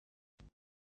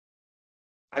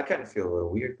I kind of feel a little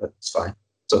weird, but it's fine.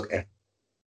 It's okay.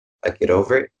 I get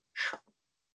over it.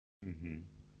 Hmm.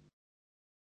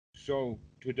 So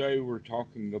today we're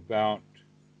talking about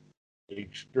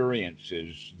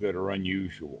experiences that are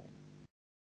unusual.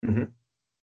 Hmm.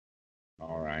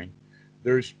 All right.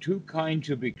 There's two kinds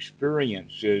of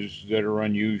experiences that are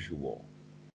unusual,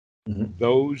 Hmm.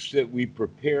 those that we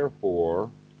prepare for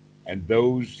and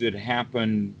those that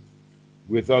happen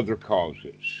with other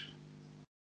causes.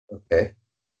 Okay.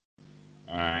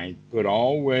 All right. But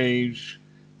always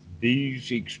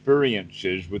these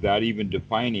experiences, without even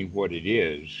defining what it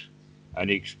is, an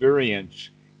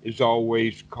experience is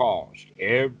always caused.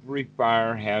 Every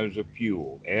fire has a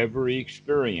fuel, every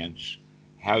experience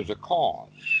has a cause.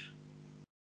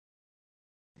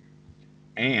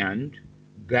 And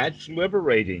that's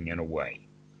liberating in a way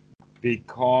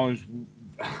because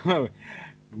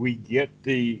we get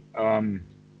when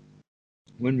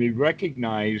we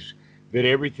recognize that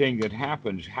everything that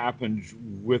happens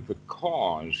with a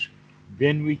cause,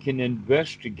 then we can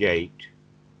investigate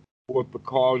what the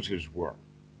causes were,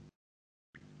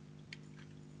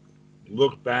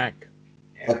 look back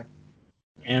Uh,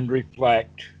 and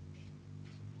reflect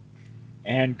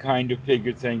and kind of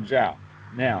figure things out.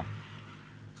 Now,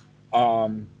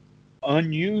 um,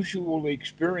 unusual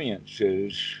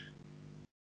experiences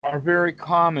are very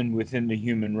common within the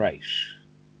human race.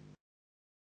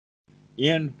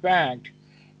 In fact,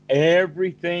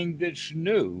 everything that's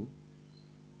new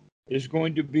is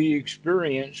going to be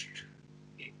experienced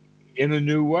in a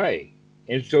new way.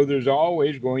 And so there's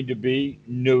always going to be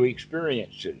new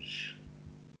experiences.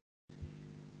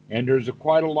 And there's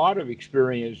quite a lot of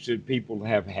experience that people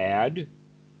have had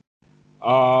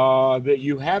that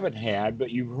you haven't had, but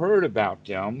you've heard about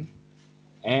them.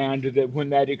 And that when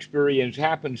that experience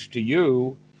happens to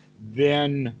you,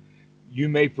 then you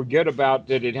may forget about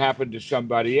that it happened to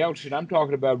somebody else. And I'm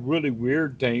talking about really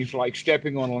weird things like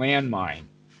stepping on a landmine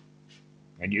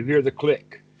and you hear the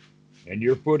click and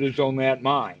your foot is on that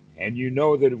mine. And you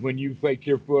know that when you take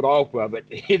your foot off of it,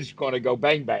 it's going to go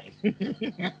bang bang.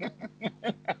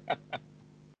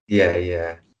 yeah,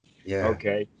 yeah, yeah.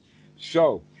 Okay.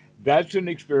 So that's an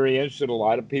experience that a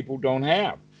lot of people don't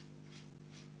have.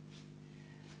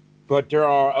 But there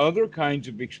are other kinds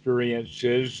of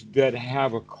experiences that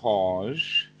have a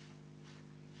cause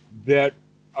that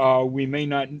we may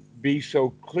not be so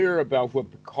clear about what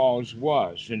the cause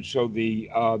was. And so the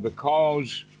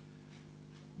cause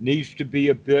needs to be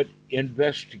a bit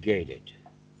investigated.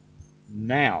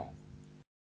 Now,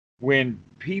 when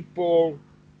people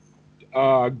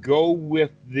go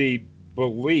with the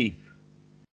belief,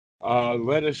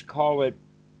 let us call it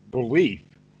belief,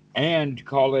 and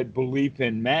call it belief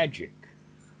in magic.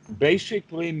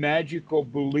 Basically, magical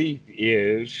belief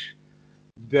is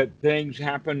that things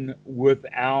happen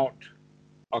without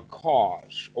a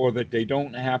cause, or that they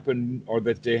don't happen, or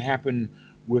that they happen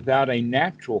without a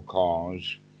natural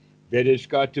cause, that it's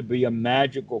got to be a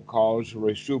magical cause or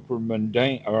a super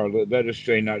mundane, or let us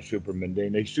say not super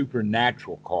mundane, a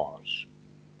supernatural cause.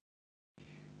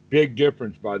 Big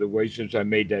difference, by the way, since I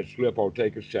made that slip, I'll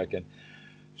take a second.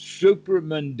 Super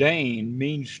mundane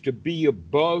means to be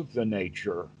above the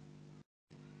nature,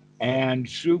 and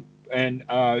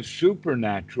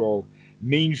supernatural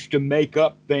means to make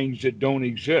up things that don't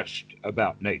exist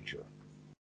about nature.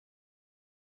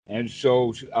 And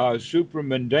so, super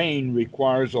mundane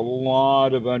requires a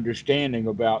lot of understanding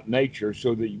about nature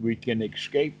so that we can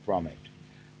escape from it.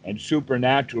 And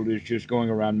supernatural is just going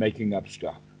around making up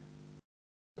stuff.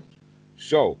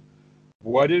 So,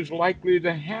 what is likely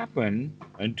to happen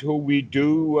until we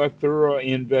do a thorough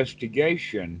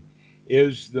investigation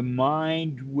is the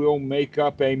mind will make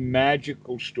up a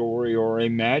magical story or a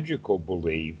magical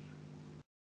belief.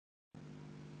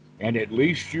 And at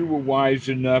least you were wise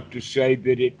enough to say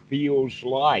that it feels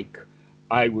like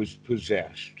I was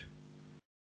possessed,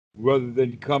 rather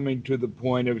than coming to the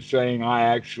point of saying I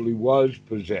actually was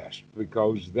possessed,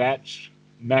 because that's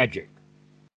magic.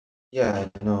 Yeah,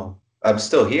 I know. I'm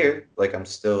still here. Like I'm You,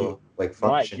 still like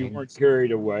right, you functioning. weren't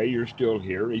carried away, you're still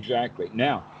here. Exactly.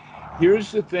 Now,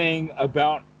 here's the thing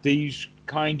about these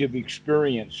kind of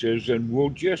experiences, and we'll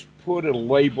just put a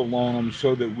label on them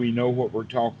so that we know what we're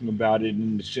talking about. It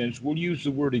in the sense we'll use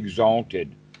the word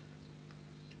exalted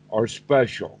or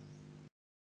special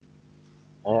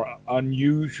or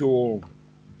unusual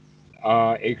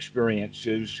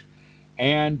experiences,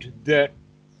 and that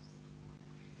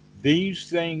these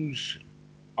things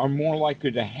are more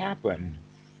likely to happen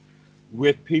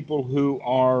with people who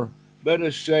are, let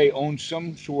us say, on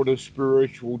some sort of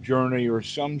spiritual journey or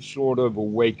some sort of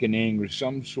awakening or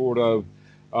some sort of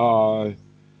uh,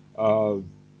 uh,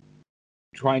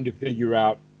 trying to figure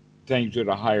out things at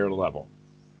a higher level.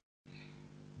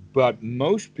 But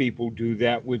most people do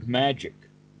that with magic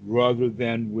rather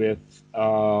than with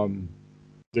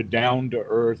the down to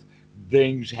earth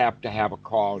things have to have a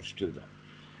cause to them.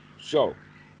 So,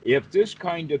 if this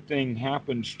kind of thing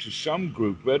happens to some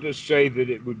group, let us say that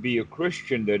it would be a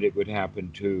Christian that it would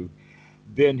happen to,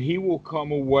 then he will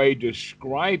come away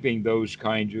describing those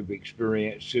kinds of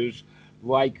experiences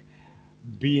like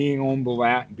being in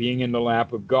the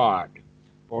lap of God,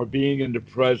 or being in the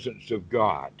presence of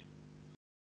God.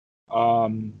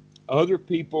 Um, Other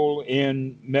people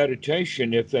in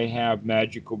meditation, if they have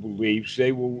magical beliefs,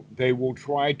 they will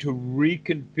try to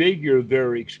reconfigure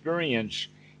their experience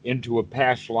into a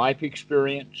past life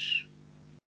experience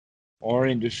or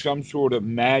into some sort of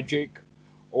magic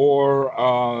or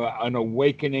an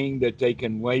awakening that they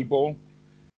can label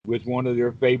with one of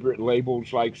their favorite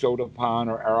labels like Sotapan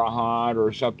or Arahant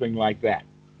or something like that.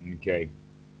 Okay.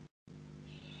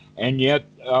 And yet,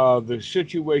 the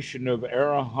situation of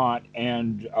Arahant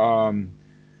and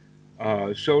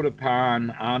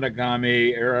Sotapan,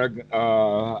 Anagami,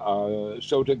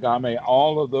 Sotagame,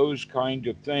 all of those kinds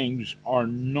of things are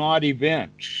not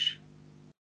events.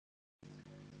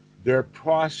 They're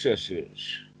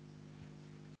processes.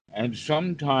 And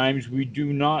sometimes we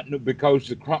do not know because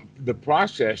the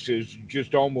process is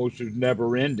just almost as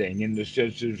never ending in the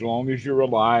sense as long as you're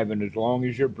alive and as long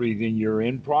as you're breathing, you're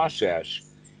in process.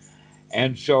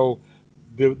 And so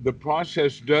the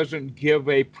process doesn't give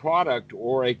a product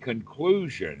or a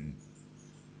conclusion.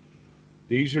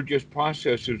 These are just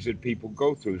processes that people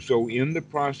go through. So, in the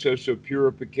process of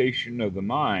purification of the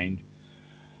mind,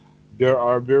 there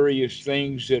are various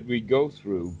things that we go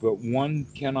through, but one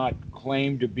cannot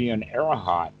claim to be an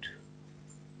arahat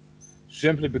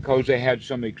simply because they had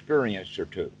some experience or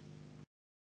two.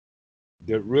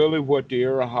 That really what the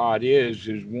arahat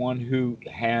is one who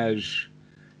has,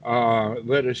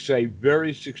 let us say,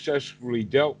 very successfully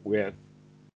dealt with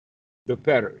the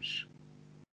fetters.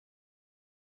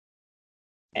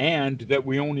 And that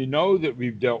we only know that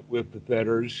we've dealt with the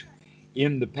fetters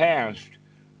in the past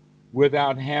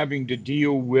without having to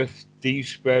deal with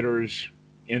these fetters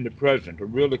in the present. A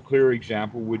really clear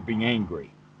example would be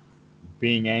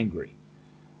being angry.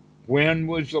 When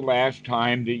was the last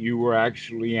time that you were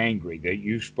actually angry, that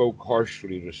you spoke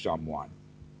harshly to someone?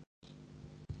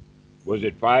 Was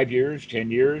it 5 years, 10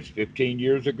 years, 15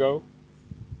 years ago?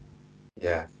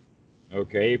 Yeah.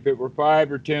 Okay, if it were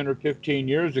 5 or 10 or 15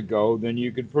 years ago, then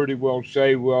you could pretty well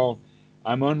say, well,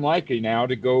 I'm unlikely now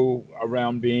to go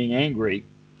around being angry,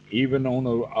 even on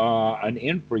an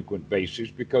infrequent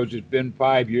basis, because it's been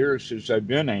 5 years since I've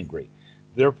been angry.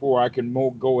 Therefore, I can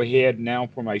go ahead now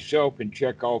for myself and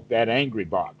check off that angry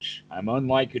box. I'm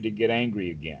unlikely to get angry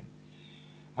again.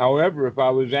 However, if I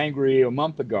was angry a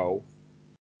month ago,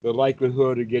 the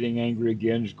likelihood of getting angry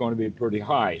again is going to be pretty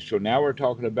high. So now we're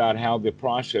talking about how the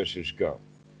processes go.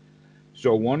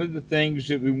 So one of the things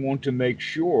that we want to make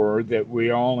sure that we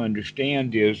all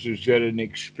understand is that an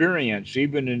experience,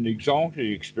 even an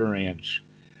exalted experience,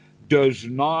 does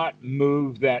not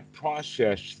move that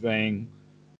process thing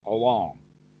along,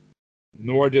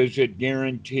 nor does it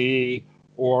guarantee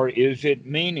or is it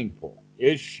meaningful.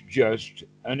 It's just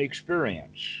an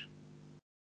experience.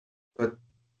 But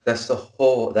that's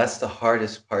the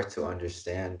hardest part to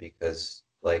understand because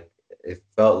like it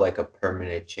felt like a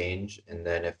permanent change and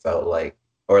then it felt like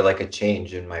or like a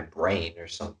change in my brain or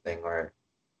something or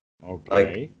like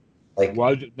Okay. like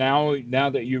Was it now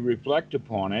that you reflect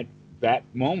upon it, that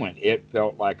moment it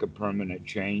felt like a permanent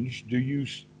change. Do you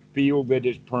feel that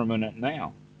it's permanent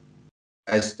now?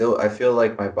 I feel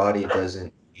like my body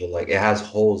doesn't feel like it has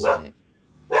holes in it.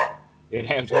 It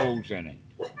has holes in it.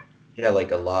 Yeah,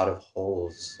 like a lot of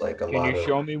holes, like a Can lot you of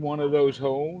show me one of those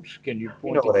holes? Can you you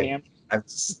point know the what camera?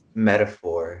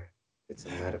 metaphor. It's a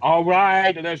metaphor. All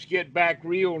right, let's get back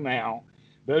real now.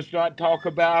 Let's not talk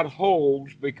about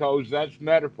holes because that's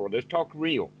metaphor. Let's talk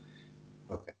real.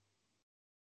 Okay.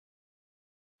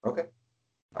 Okay.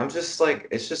 I'm just like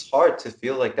it's just hard to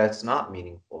feel like that's not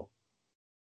meaningful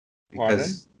Pardon?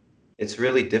 because it's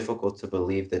really difficult to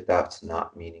believe that that's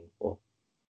not meaningful.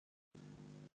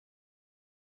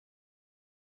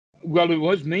 Well, it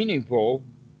was meaningful,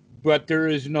 but there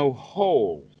is no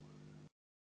hole.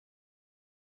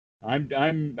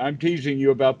 I'm teasing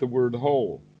you about the word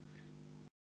hole.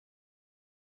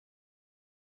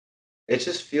 It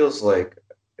just feels like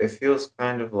it feels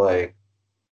kind of like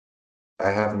I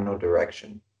have no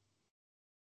direction.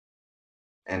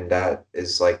 And that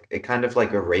is like it kind of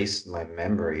like erased my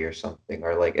memory or something,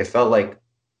 or like it felt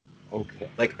Okay.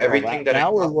 like Well, everything that, that I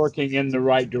now we're thought was working in the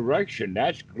right direction.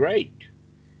 That's great.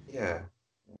 yeah.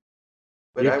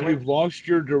 But I If went. you've lost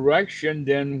your direction,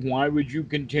 then why would you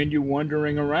continue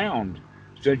wandering around?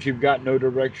 Since you've got no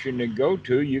direction to go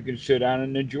to, you can sit down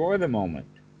and enjoy the moment.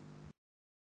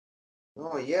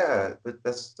 Oh yeah, but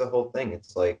that's the whole thing.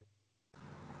 It's like,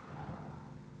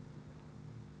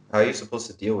 how are you supposed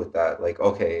to deal with that? Like,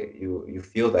 okay, you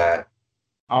feel that,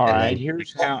 All and right, then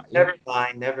here's oh, how. never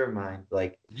mind, never mind.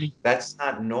 Like, that's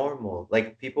not normal.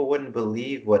 Like, people wouldn't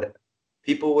believe what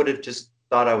people would have just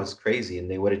thought I was crazy, and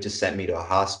they would have just sent me to a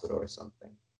hospital or something.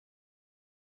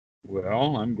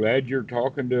 Well, I'm glad you're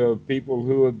talking to people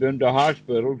who have been to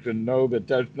hospitals and know that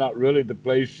that's not really the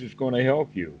place that's going to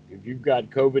help you. If you've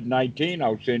got COVID 19,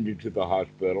 I'll send you to the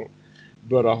hospital.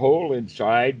 But a hole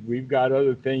inside, we've got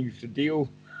other things to deal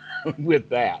with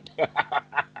that.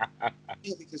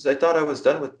 Yeah, because I thought I was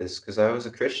done with this because I was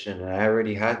a Christian and I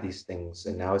already had these things,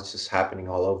 and now it's just happening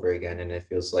all over again, and it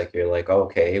feels like you're like,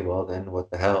 okay, well then what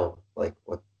the hell? Like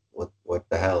what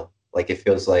the hell? Like it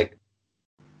feels like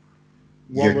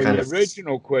Well, you're kind the of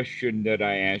original question that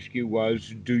I asked you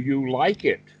was, do you like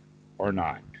it or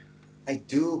not? I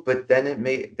do, but then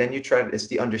then you try it's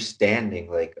the understanding,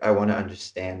 like I want to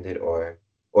understand it or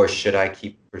should I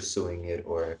keep pursuing it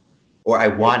or I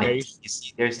want Okay, it. You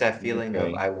see, there's that feeling of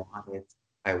okay. I want it,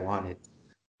 I want it.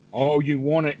 Oh, you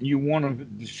want it, you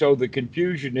want to, so the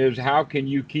confusion is, how can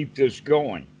you keep this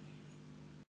going?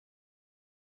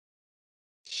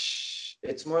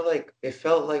 It's more like it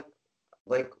felt like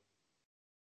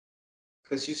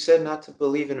because you said not to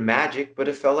believe in magic, but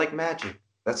it felt like magic.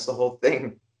 That's the whole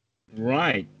thing.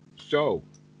 Right. So,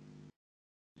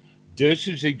 this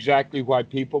is exactly why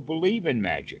people believe in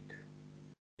magic,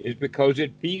 is because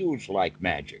it feels like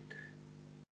magic.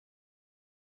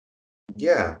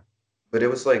 Yeah, but it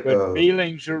was like But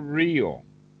feelings are real.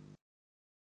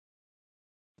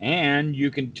 And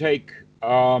you can take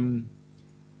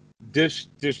this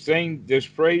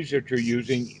phrase that you're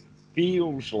using,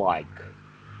 feels like,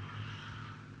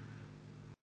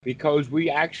 because we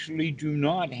actually do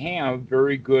not have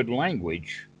very good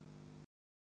language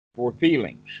for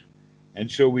feelings. And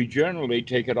so we generally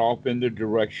take it off in the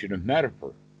direction of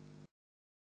metaphor.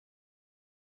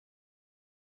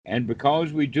 And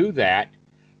because we do that,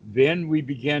 then we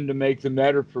begin to make the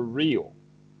metaphor real,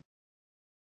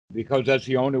 because that's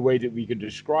the only way that we can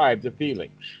describe the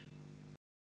feelings.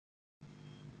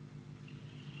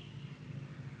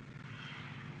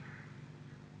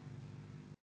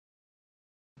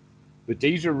 But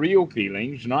these are real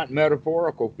feelings, not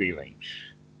metaphorical feelings.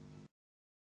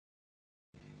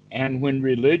 And when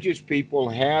religious people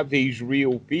have these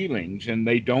real feelings and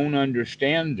they don't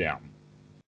understand them,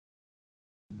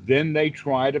 then they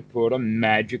try to put a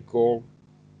magical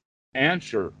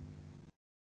answer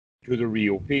to the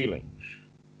real feelings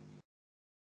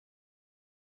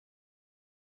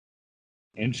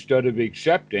instead of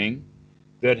accepting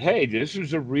that, hey, this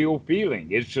is a real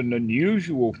feeling. It's an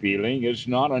unusual feeling. It's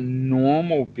not a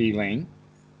normal feeling.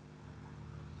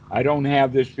 I don't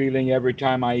have this feeling every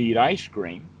time I eat ice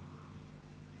cream.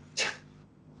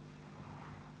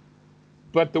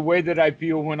 But the way that I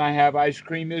feel when I have ice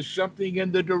cream is something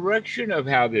in the direction of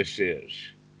how this is.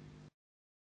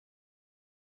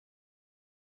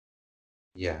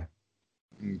 yeah.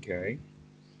 Okay.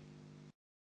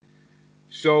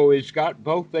 So it's got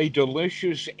both a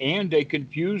delicious and a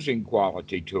confusing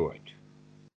quality to it.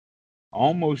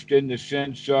 Almost in the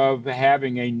sense of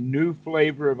having a new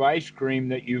flavor of ice cream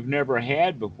that you've never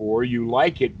had before. You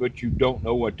like it, but you don't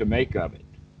know what to make of it.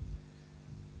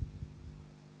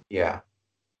 Yeah.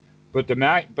 But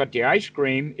the ice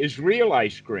cream is real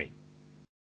ice cream,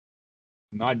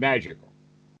 not magical.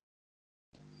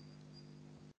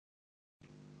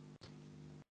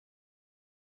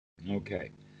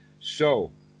 Okay.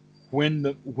 So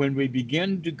when we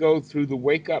begin to go through the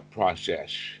wake up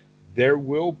process, there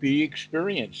will be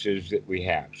experiences that we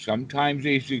have. Sometimes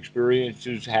these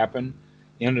experiences happen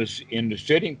in the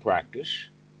sitting practice,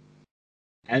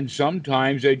 and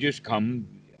sometimes they just come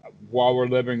while we're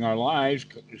living our lives,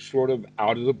 sort of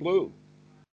out of the blue.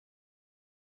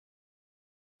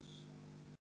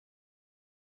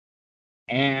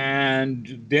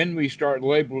 And then we start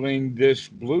labeling this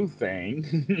blue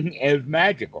thing as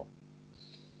magical,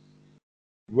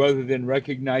 rather than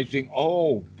recognizing,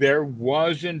 oh, there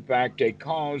was in fact a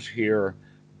cause here,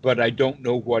 but I don't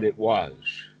know what it was.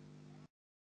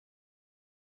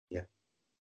 Yeah.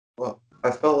 Well,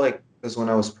 I felt like because when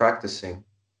I was practicing,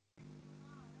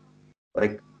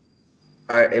 like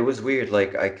I it was weird.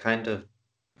 Like I kind of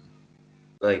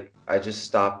like I just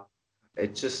stopped.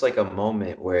 It's just like a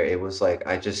moment where it was like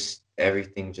I just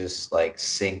everything just like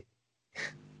synced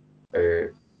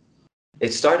or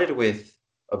it started with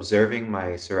observing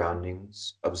my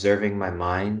surroundings, observing my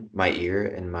mind, my ear,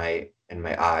 and my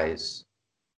eyes,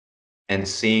 and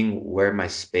seeing where my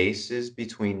space is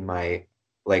between my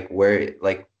like where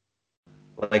like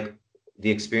the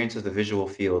experience of the visual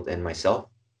field and myself,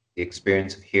 the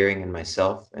experience of hearing in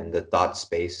myself and the thought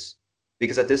space.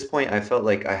 Because at this point I felt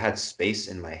like I had space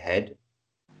in my head,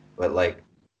 but like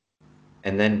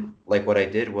and then like what I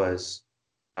did was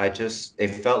I just it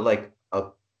felt like a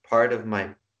part of my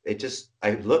it just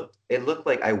I looked it looked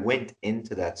like I went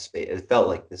into that space. It felt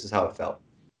like this is how it felt.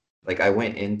 Like I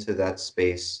went into that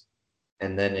space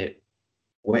and then it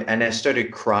went and I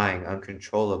started crying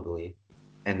uncontrollably.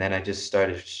 And then I just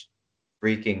started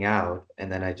freaking out.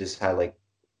 And then I just had like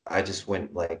I just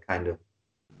went like kind of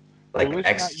Well, like let's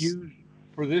not ecstasy. use,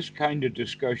 for this kind of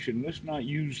discussion, let's not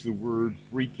use the word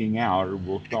freaking out, or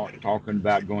we'll start talking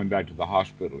about going back to the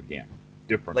hospital again.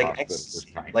 Different Like hospital this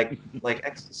ecstasy. time. Like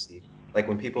ecstasy. Like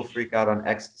when people freak out on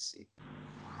ecstasy,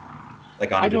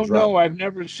 like on I the don't drug. know. I've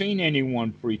never seen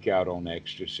anyone freak out on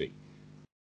ecstasy.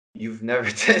 You've never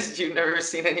you've never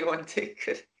seen anyone take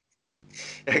it.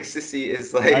 Ecstasy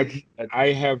is I've like I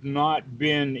have not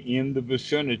been in the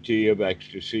vicinity of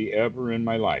ecstasy ever in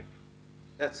my life.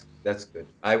 that's good.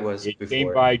 I was It came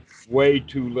before. by way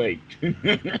too late.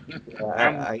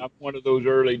 Yeah, I'm one of those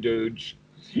early dudes.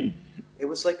 it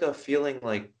was like a feeling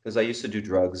like because I used to do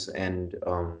drugs and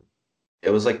it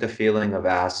was like the feeling of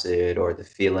acid or the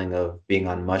feeling of being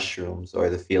on mushrooms or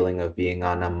the feeling of being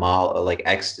on a mall like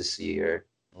ecstasy or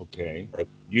Okay. like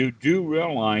You do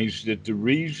realize that the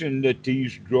reason that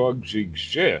these drugs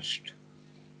exist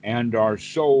and are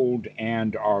sold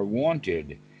and are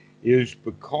wanted is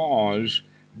because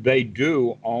they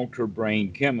do alter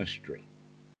brain chemistry,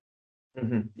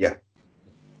 yeah,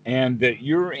 and that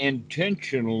you're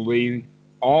intentionally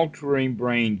altering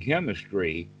brain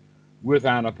chemistry with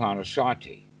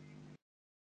anapanasati,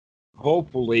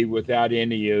 hopefully without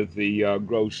any of the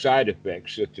gross side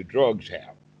effects that the drugs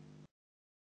have.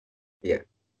 yeah,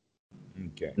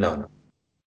 Okay. no.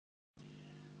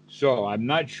 So I'm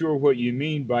not sure what you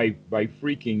mean by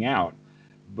freaking out,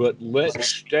 but Like let's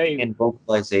speaking stay. in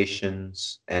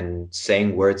vocalizations and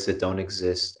saying words that don't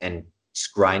exist and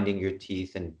grinding your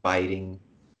teeth and biting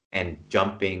and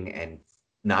jumping and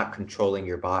not controlling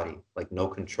your body, like no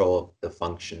control of the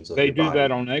functions of They your do that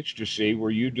body. on ecstasy.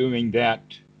 Were you doing that?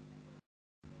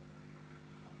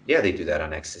 Yeah, they do that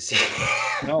on ecstasy.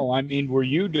 No, I mean, were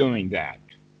you doing that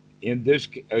in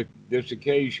this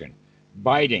occasion?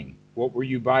 Biting. What were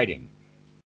you biting?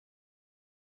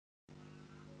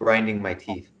 Grinding my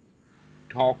teeth.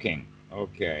 Talking.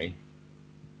 Okay.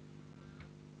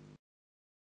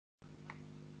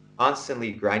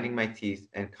 Constantly grinding my teeth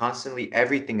and constantly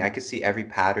everything. I could see every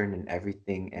pattern and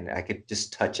everything, and I could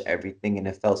just touch everything, and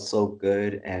it felt so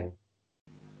good. And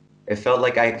it felt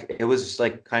like it was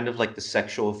like kind of like the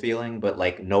sexual feeling, but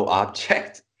like no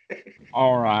object.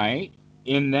 All right.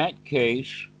 In that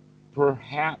case,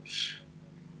 perhaps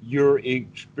your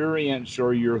experience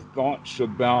or your thoughts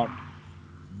about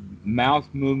mouth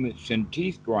movements and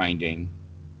teeth grinding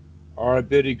are a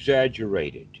bit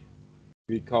exaggerated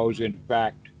because, in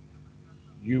fact,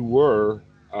 you were,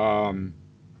 um,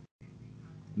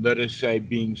 let us say,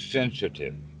 being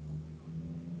sensitive.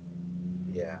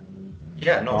 Yeah.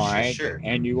 Yeah, no, All sure, right. sure.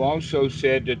 And you also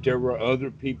said that there were other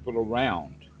people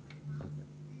around.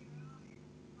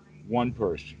 One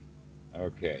person.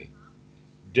 Okay.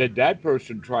 Did that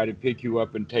person try to pick you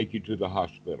up and take you to the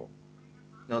hospital?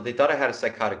 No, they thought I had a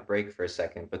psychotic break for a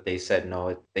second, but they said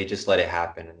no, they just let it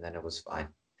happen and then it was fine.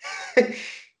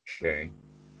 Okay.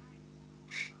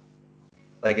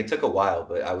 Like it took a while,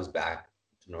 but I was back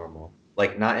to normal.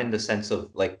 Like not in the sense of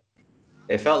like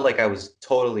it felt like I was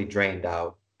totally drained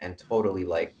out and totally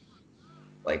like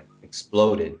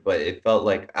exploded, but it felt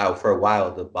like out for a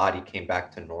while the body came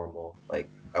back to normal. Like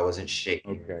I wasn't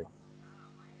shaking. Okay.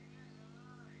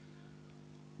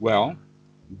 Well,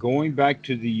 going back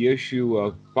to the issue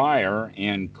of fire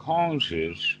and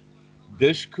causes,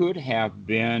 this could have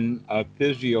been a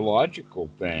physiological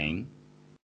thing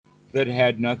that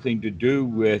had nothing to do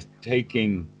with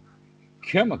taking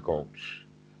chemicals,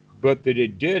 but that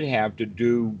it did have to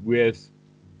do with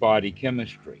body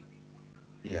chemistry.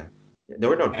 Yeah. There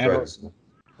were no And, drugs.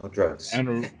 No drugs.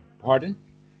 pardon?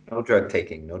 No drug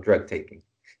taking. No drug taking.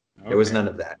 There was Okay. none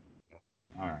of that.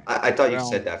 All right. I thought you Well,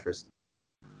 said that first.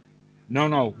 no,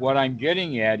 no. What I'm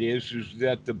getting at is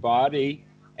that the body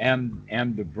and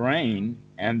the brain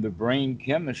and the brain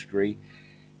chemistry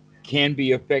can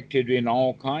be affected in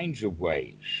all kinds of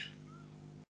ways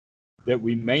that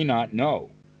we may not know.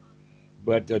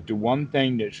 But that the one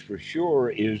thing that's for sure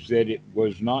is that it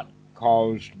was not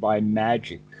caused by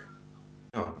magic.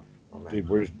 No, no,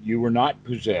 man. You were not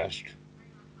possessed.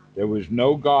 There was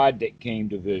no God that came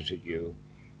to visit you.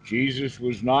 Jesus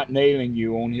was not nailing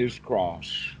you on his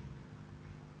cross.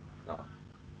 No.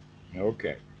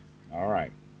 Okay, all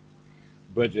right.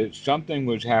 But something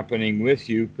was happening with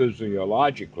you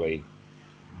physiologically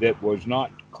that was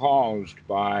not caused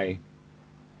by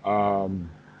um,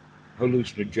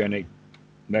 hallucinogenic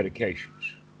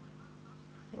medications.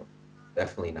 No,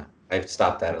 definitely not. I've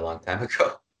stopped that a long time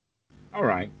ago. All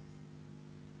right.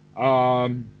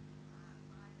 Um,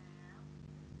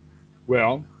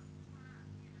 well,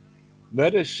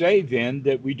 let us say then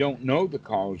that we don't know the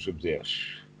cause of this,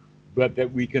 but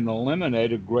that we can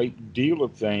eliminate a great deal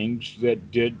of things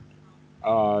that did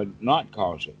not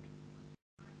cause it.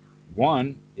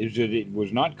 One is that it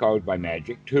was not caused by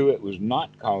magic. Two, it was not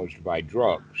caused by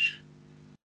drugs.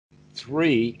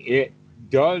 Three, it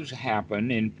does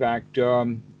happen. In fact,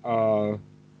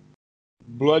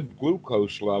 blood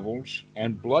glucose levels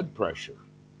and blood pressure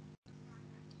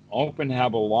often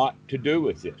have a lot to do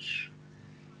with this,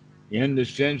 in the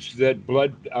sense that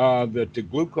that the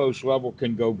glucose level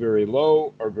can go very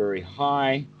low or very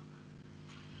high,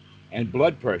 and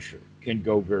blood pressure can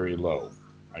go very low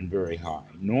and very high.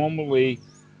 Normally,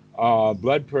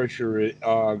 blood pressure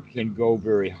can go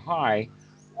very high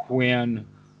when,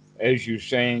 as you're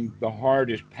saying, the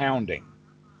heart is pounding.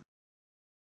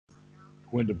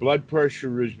 When the blood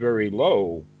pressure is very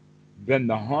low, then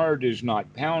the heart is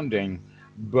not pounding,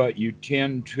 but you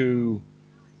tend to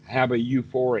have a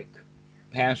euphoric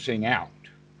passing out,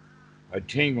 a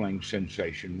tingling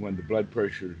sensation when the blood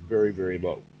pressure is very, very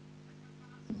low.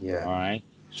 Yeah. All right.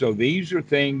 So these are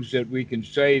things that we can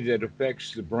say that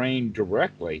affects the brain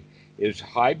directly is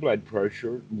high blood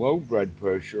pressure, low blood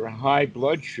pressure, high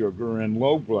blood sugar, and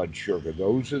low blood sugar.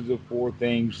 Those are the four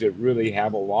things that really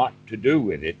have a lot to do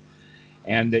with it,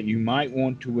 and that you might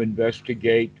want to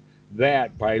investigate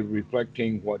that by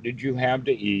reflecting what did you have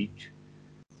to eat.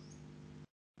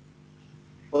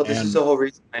 Well, this is And the whole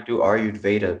reason I do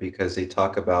Ayurveda because they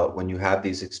talk about when you have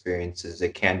these experiences,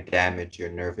 it can damage your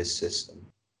nervous system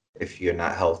if you're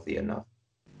not healthy enough.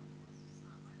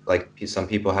 Like some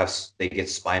people they get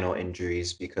spinal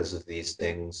injuries because of these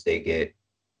things.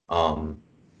 Um,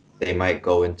 they might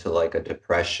go into like a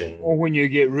depression. or when you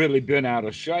get really bent out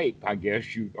of shape, I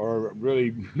guess you are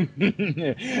really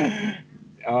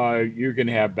you can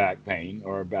have back pain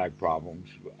or back problems,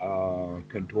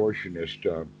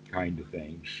 contortionist kind of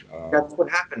things. That's what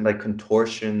happened, like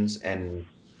contortions and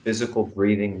physical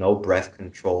breathing, no breath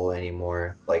control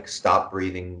anymore. Like stop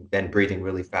breathing, then breathing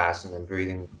really fast, and then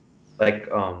breathing like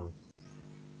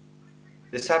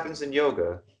this happens in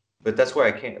yoga, but that's where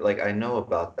I can't like I know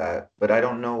about that, but I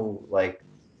don't know like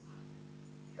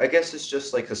I guess it's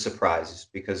just like a surprise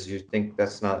because you think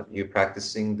that's not you're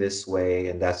practicing this way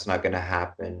and that's not gonna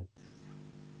happen.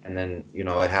 And then,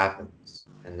 it happens.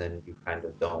 And then you kind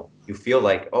of don't. You feel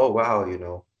like, oh wow,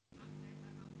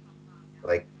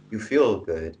 like you feel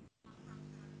good,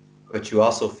 but you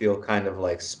also feel kind of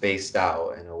like spaced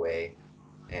out in a way.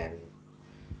 And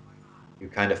you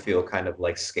kind of feel kind of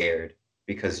like scared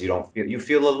because you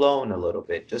feel alone a little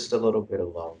bit, just a little bit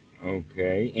alone.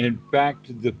 Okay. In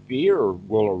fact, the fear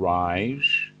will arise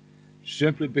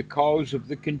simply because of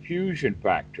the confusion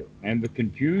factor. And the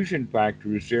confusion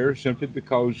factor is there simply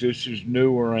because this is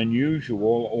new or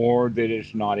unusual or that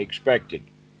it's not expected.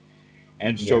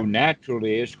 And so Yeah.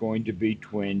 naturally, it's going to be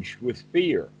twinged with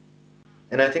fear.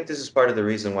 And I think this is part of the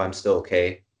reason why I'm still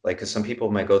okay. Like, because some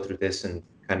people might go through this and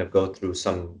kind of go through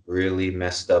some really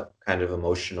messed up, kind of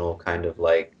emotional, kind of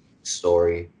like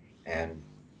story. And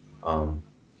um,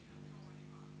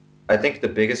 I think the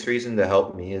biggest reason to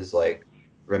help me is like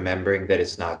remembering that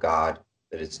it's not God,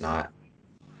 that it's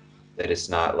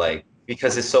not like,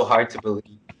 because it's so hard to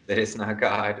believe that it's not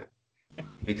God,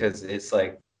 because it's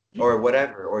like, or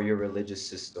whatever, or your religious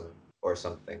system or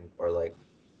something, or like,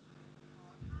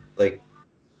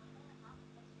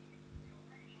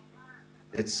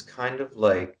 it's kind of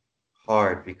like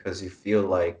hard because you feel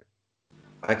like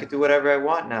I could do whatever I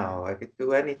want now. I could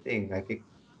do anything. I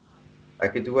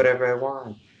could do whatever I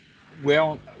want.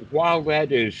 Well, while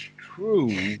that is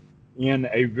true in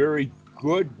a very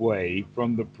good way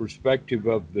from the perspective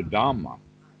of the Dhamma,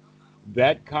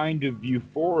 that kind of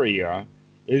euphoria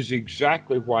is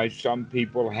exactly why some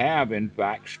people have, in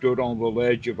fact, stood on the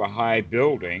ledge of a high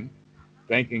building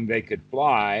thinking they could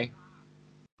fly.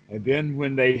 And then,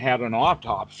 when they had an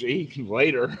autopsy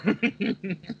later,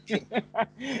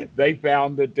 they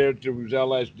found that there was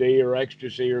LSD or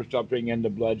ecstasy or something in the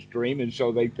bloodstream. And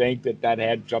so they think that that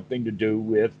had something to do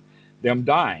with them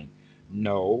dying.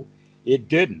 No, it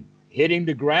didn't. Hitting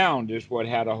the ground is what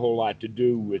had a whole lot to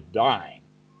do with dying.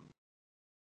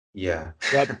 Yeah.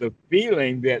 but the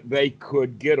feeling that they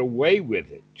could get away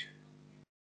with it,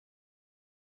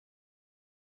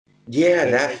 Yeah,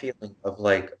 that that they, feeling of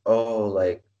like, oh,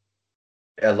 like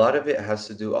a lot of it has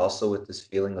to do also with this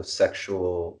feeling of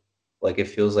sexual, like it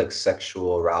feels like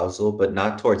sexual arousal, but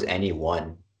not towards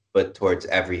anyone, but towards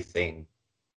everything.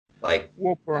 Like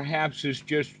well, perhaps it's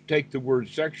just take the word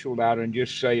sexual out and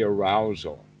just say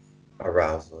arousal.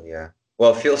 arousal, yeah.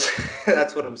 Well, it feels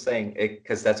that's what I'm saying,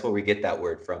 because that's where we get that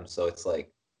word from. So it's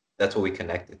like that's what we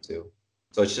connect it to.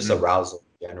 So it's just Mm. arousal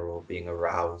in general, being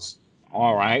aroused.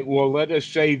 All right. Well, let us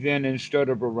say then instead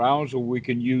of arousal, we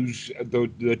can use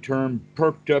the term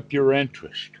perked up your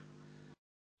interest.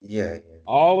 Yeah, yeah,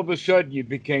 All of a sudden, you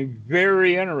became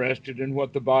very interested in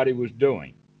what the body was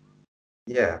doing.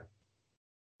 yeah,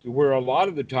 Where a lot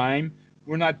of the time,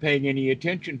 we're not paying any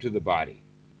attention to the body.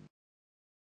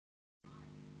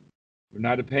 We're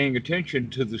not paying attention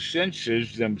to the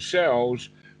senses themselves.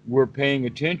 We're paying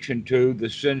attention to the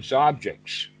sense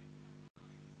objects.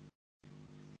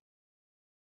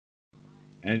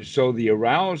 And so the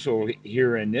arousal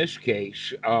here in this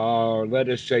case, let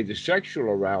us say the sexual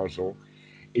arousal,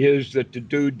 is that the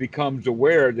dude becomes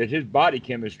aware that his body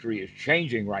chemistry is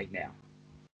changing right now.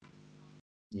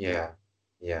 yeah,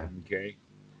 yeah, Okay.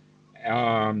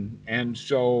 And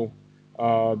so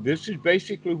this is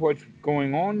basically what's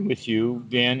going on with you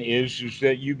then is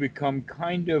that you become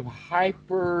kind of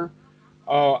hyper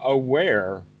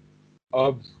aware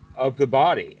of of the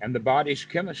body and the body's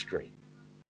chemistry,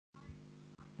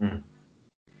 mm,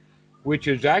 which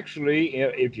is actually,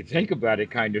 if you think about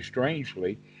it kind of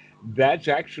strangely, that's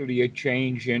actually a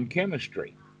change in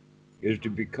chemistry, is to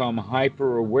become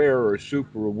hyper aware or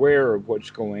super aware of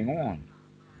what's going on.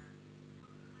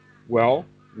 Well,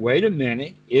 wait a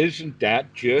minute, isn't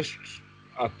that just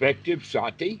affective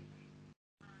sati?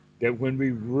 That when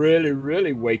we really,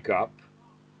 really wake up,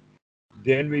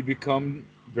 then we become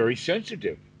very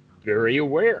sensitive, very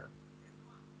aware.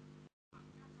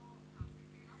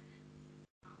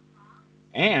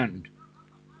 And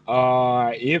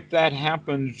if that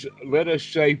happens, let us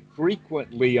say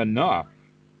frequently enough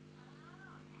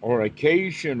or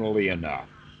occasionally enough,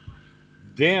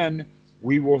 then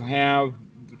we will have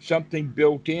something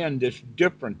built in that's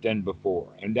different than before.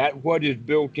 And that what is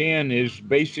built in is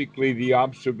basically the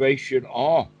observation,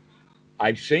 oh,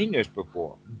 I've seen this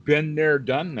before, been there,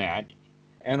 done that,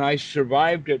 and I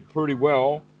survived it pretty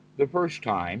well the first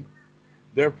time.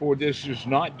 Therefore, this is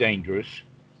not dangerous.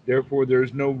 Therefore,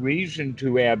 there's no reason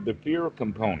to add the fear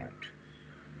component.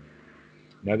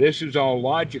 Now, this is all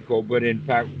logical, but in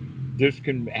fact, this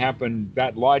can happen,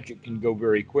 that logic can go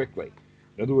very quickly.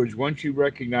 In other words, once you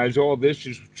recognize, oh, this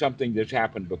is something that's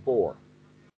happened before,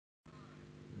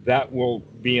 that will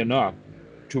be enough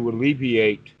to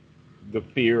alleviate the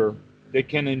fear that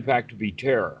can, in fact, be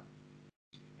terror.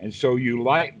 And so you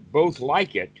both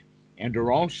like it and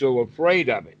are also afraid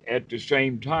of it at the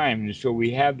same time. And so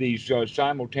we have these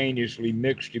simultaneously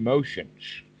mixed emotions.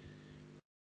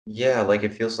 yeah. Like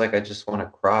it feels like I just want to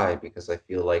cry because I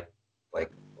feel like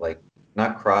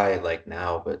not cry like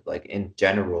now, but like in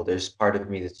general, there's part of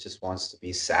me that just wants to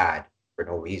be sad for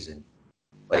no reason.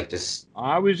 Like just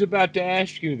I was about to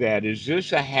ask you that. Is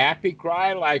this a happy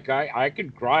cry? Like I can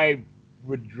cry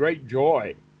with great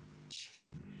joy.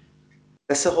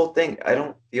 that's the whole thing. I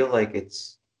don't feel like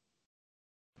it's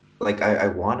like I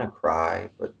want to cry,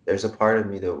 but there's a part of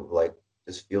me that like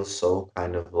just feels so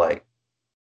kind of like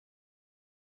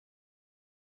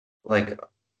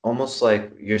almost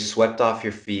like you're swept off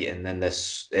your feet and then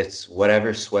this it's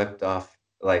whatever swept off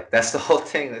like that's the whole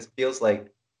thing. This feels like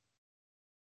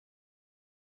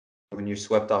when you're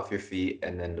swept off your feet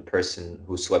and then the person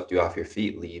who swept you off your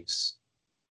feet leaves.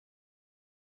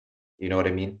 You know what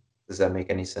I mean? Does that make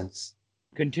any sense?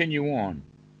 Continue on.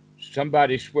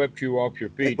 Somebody swept you off your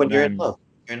Like feet, when and you're in I'm, love.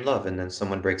 You're in love and then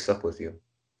someone breaks up with you.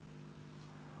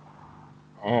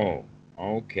 oh,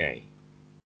 okay.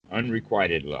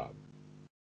 Unrequited love.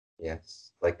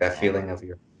 Yes. Like that All feeling right. of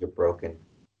you're broken.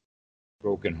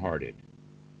 Brokenhearted.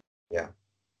 Yeah.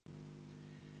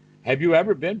 Have you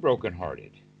ever been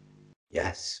brokenhearted?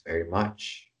 Yes, very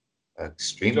much. So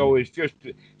Extremely. it's just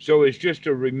so it's just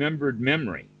a remembered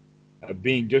memory of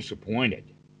being disappointed.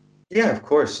 Yeah, of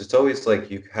course. It's always like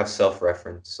you have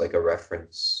self-reference, like a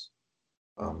reference.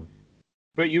 Um,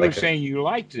 But you were like a, saying you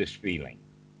liked this feeling,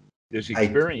 this I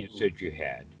experience do, that you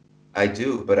had. I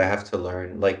do, but I have to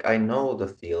learn. Like I know the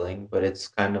feeling, but it's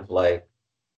kind of like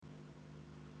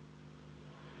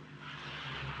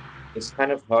it's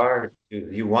kind of hard to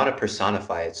you want to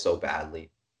personify it so badly.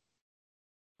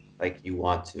 Like you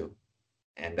want to,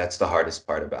 and that's the hardest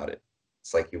part about it.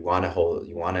 It's like you want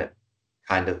to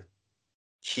kind of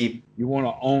keep. You want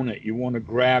to own it. You want to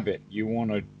grab it. You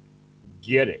want to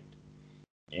get it.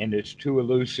 And it's too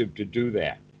elusive to do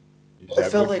that. Is It that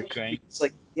felt what you're like saying? it's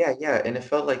like yeah, yeah, and it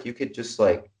felt like you could just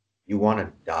like you want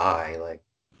to die, like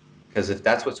because if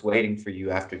that's what's waiting for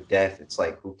you after death, it's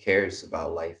like who cares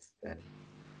about life then?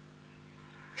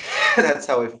 That's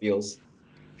how it feels.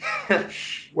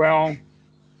 Well,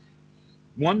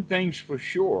 one thing's for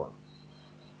sure,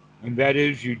 and that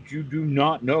is you do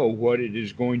not know what it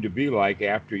is going to be like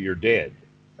after you're dead.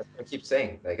 That's what I keep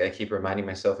saying. Like I keep reminding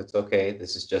myself, it's okay.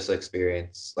 This is just an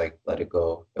experience. Like let it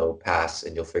go. It'll pass,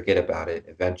 and you'll forget about it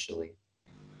eventually.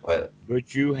 But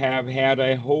But you have had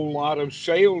a whole lot of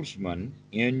salesmen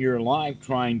in your life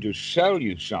trying to sell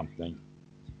you something.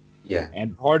 yeah,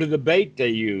 And part of the bait they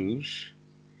use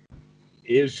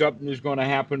is something that's going to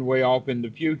happen way off in the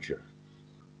future.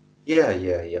 yeah,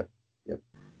 yeah, yeah, yeah.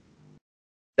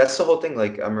 That's the whole thing.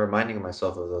 Like I'm reminding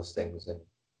myself of those things and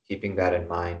keeping that in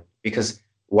mind because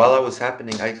while it was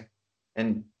happening,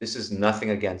 and this is nothing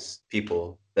against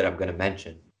people that I'm gonna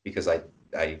mention because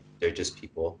they're just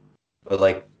people, but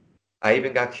like I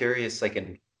even got curious like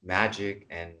in magic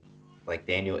and like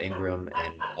Daniel Ingram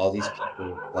and all these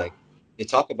people like they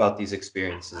talk about these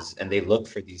experiences and they look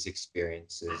for these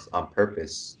experiences on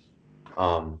purpose.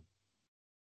 Um,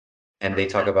 and they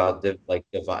talk about like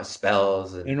divine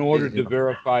spells and In order to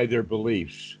verify their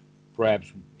beliefs,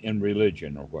 perhaps in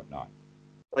religion or whatnot.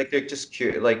 like they're just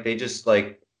curious, like they just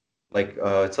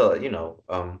it's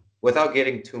a without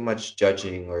getting too much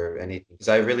judging or anything because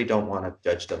I really don't want to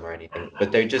judge them or anything,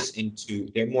 but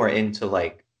they're more into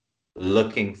like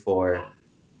looking for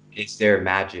is there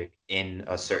magic in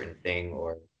a certain thing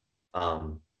or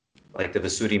um like the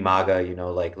Vasudi Maga,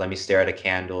 like let me stare at a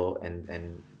candle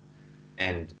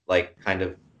and like kind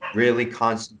of really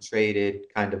concentrated,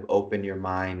 kind of open your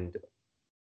mind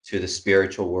to the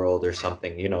spiritual world or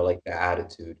something, like the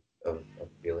attitude of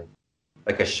feeling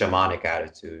like a shamanic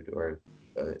attitude or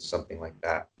something like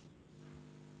that.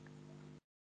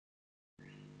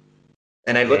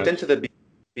 And I looked Yes. into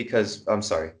because I'm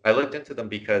sorry, I looked into them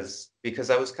because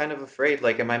I was kind of afraid,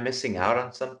 like, am I missing out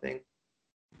on something?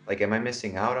 Like, am I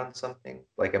missing out on something?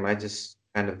 Like, am I just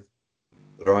kind of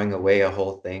throwing away a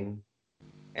whole thing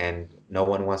and no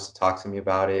one wants to talk to me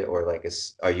about it? Or like,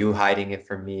 are you hiding it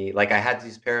from me? Like, I had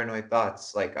these paranoid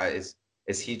thoughts. Like,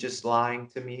 is he just lying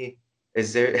to me?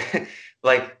 Is there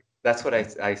like that's what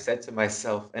I said to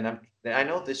myself, and I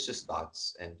know this just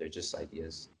thoughts and they're just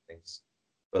ideas and things,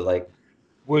 but like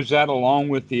Was that along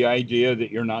with the idea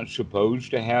that you're not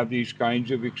supposed to have these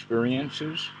kinds of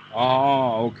experiences?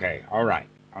 Oh, okay. All right.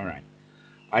 All right.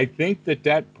 I think that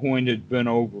that point has been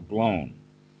overblown.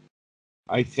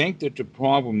 I think that the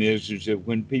problem is that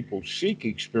when people seek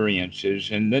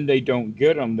experiences and then they don't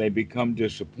get them, they become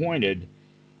disappointed,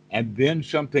 and then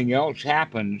something else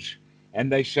happens,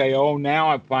 and they say, "Oh, now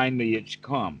I finally it's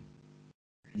come."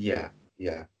 yeah,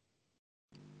 yeah.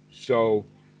 So,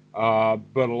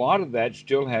 but a lot of that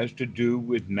still has to do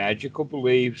with magical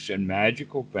beliefs and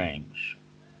magical things.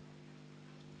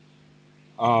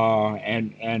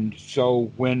 And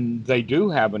so when they do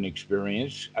have an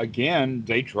experience, again,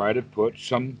 they try to put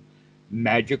some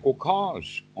magical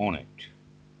cause on it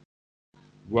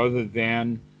rather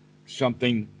than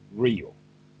something real,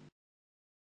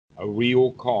 a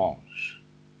real cause.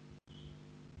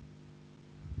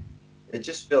 It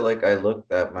just felt like I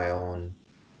looked at my own,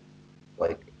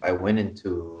 like I went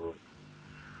into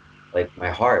like my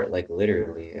heart, like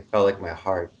literally. It felt like my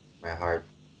heart,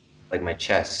 like my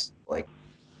chest, like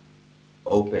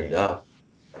opened Okay. up.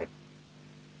 Like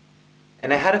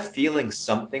and I had a feeling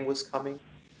something was coming.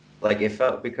 Like it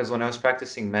felt because when I was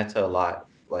practicing metta a lot,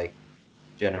 like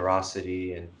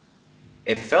generosity and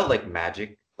it felt like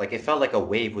magic. Like it felt like a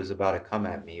wave was about to come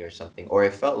at me or something. Or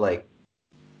it felt like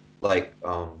like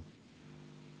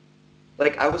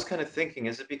I was kind of thinking,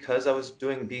 is it because I was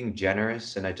doing being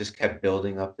generous and I just kept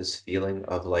building up this feeling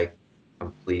of like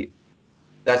complete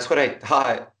that's what I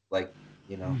thought, like,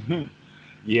 you know.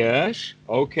 Yes.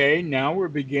 Okay. Now we're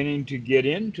beginning to get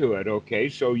into it. Okay.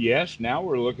 So, yes, now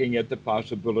we're looking at the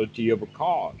possibility of a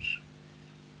cause.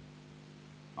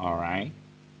 All right.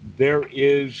 There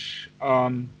is,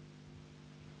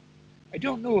 I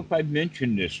don't know if I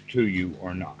mentioned this to you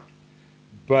or not,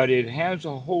 but it has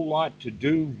a whole lot to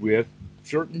do with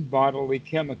certain bodily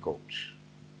chemicals,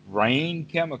 brain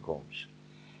chemicals,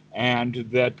 and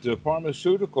that the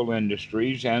pharmaceutical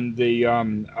industries and the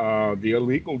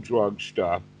illegal drug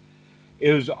stuff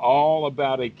is all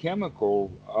about a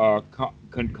chemical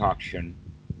concoction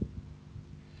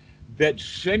that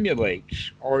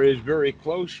simulates or is very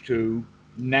close to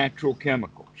natural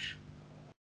chemicals.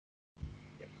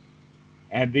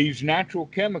 And these natural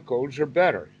chemicals are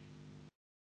better.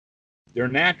 They're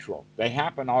natural, they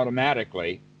happen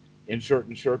automatically in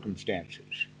certain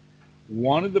circumstances.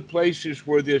 One of the places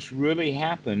where this really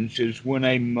happens is when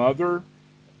a mother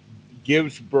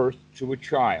gives birth to a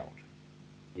child.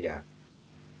 Yeah.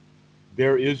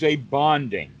 There is a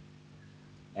bonding,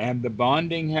 and the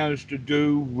bonding has to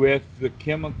do with the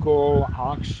chemical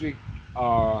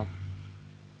uh,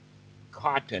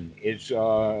 cotton. It's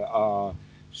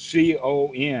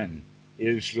CON.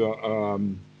 Is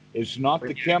it's not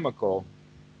the Which chemical.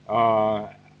 Uh,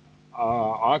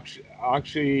 oxy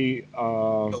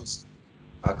oxytocin.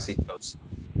 Oxytocin.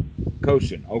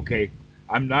 Cosin. Okay,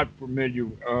 I'm not familiar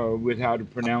with how to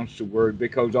pronounce the word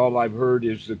because all I've heard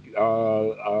is the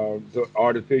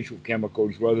artificial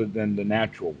chemicals rather than the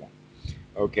natural one.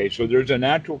 Okay, so there's a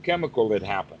natural chemical that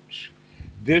happens.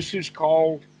 This is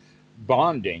called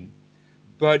bonding.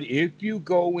 But if you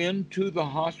go into the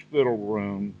hospital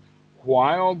room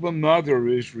while the mother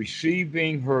is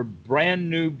receiving her brand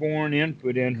newborn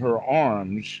infant in her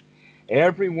arms,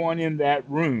 everyone in that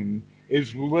room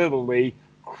is literally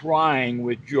crying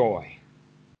with joy.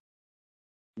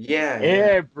 Yeah,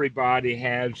 yeah, Everybody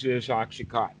has this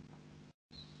Oxycontin,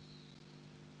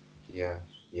 yeah,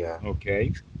 yeah,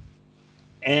 okay?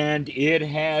 And it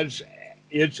has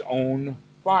its own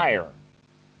fire.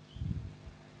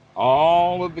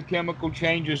 All of the chemical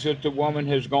changes that the woman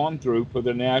has gone through for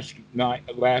the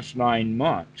last 9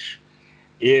 months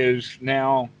is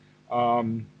now,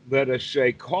 let us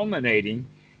say, culminating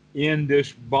in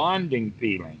this bonding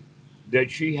feeling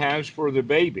that she has for the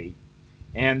baby,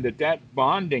 and that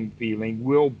bonding feeling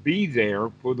will be there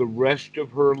for the rest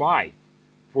of her life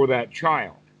for that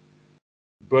child.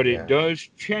 But it yeah, does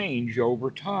change over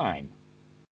time.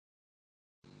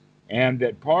 And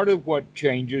that part of what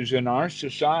changes in our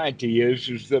society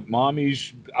is that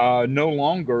mommies no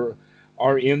longer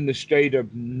are in the state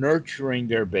of nurturing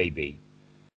their baby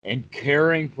and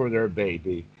caring for their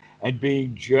baby and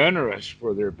being generous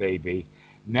for their baby.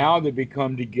 Now they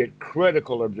become to get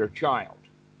critical of their child.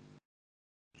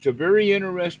 It's a very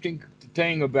interesting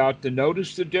thing about to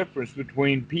notice the difference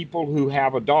between people who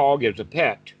have a dog as a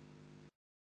pet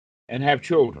and have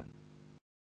children.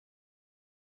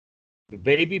 The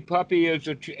baby puppy as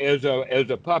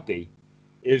a puppy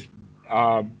is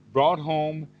uh, brought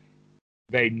home.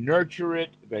 They nurture it,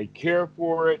 they care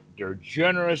for it, they're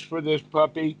generous for this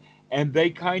puppy, and they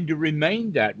kind of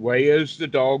remain that way as the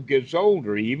dog gets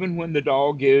older, even when the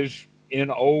dog is in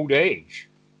old age.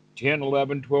 10,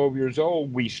 11, 12 years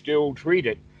old, we still treat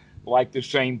it like the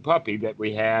same puppy that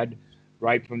we had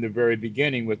right from the very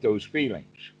beginning with those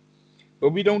feelings. But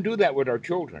we don't do that with our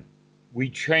children. We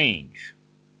change.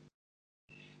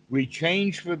 We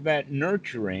change from that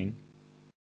nurturing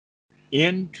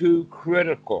into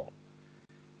critical.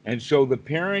 And so the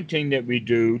parenting that we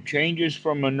do changes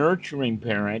from a nurturing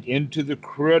parent into the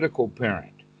critical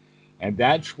parent. And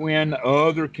that's when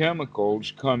other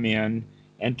chemicals come in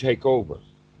and take over.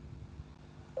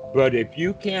 But if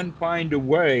you can find a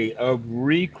way of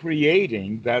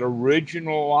recreating that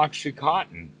original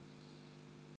Oxycontin,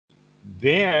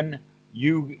 then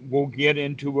you will get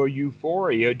into a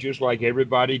euphoria just like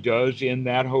everybody does in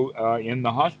in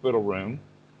the hospital room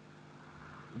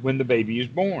when the baby is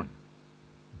born.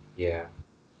 yeah,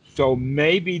 So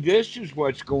maybe this is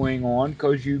what's going on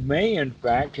because you may, in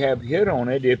fact, have hit on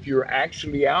it if you're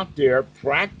actually out there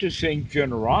practicing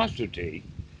generosity,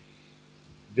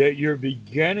 that you're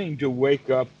beginning to wake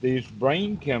up these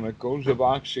brain chemicals of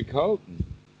oxytocin,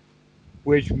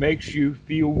 which makes you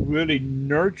feel really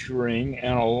nurturing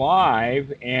and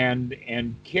alive and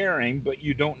caring, but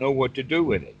you don't know what to do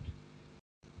with it.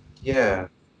 yeah.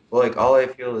 Well, like all I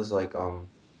feel is like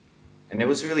and it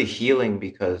was really healing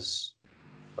because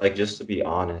like just to be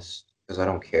honest, because I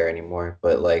don't care anymore,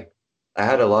 but like I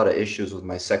had a lot of issues with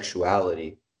my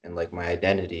sexuality and like my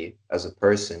identity as a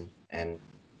person, and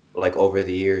like over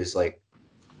the years, like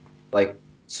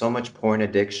so much porn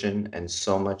addiction and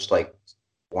so much like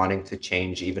wanting to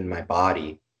change even my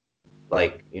body,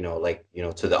 like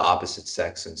to the opposite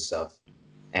sex and stuff.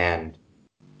 And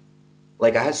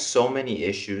like I had so many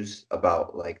issues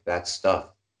about like that stuff.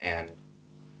 And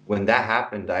when that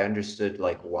happened, I understood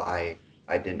like why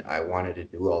I wanted to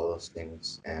do all those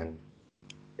things. And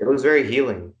it was very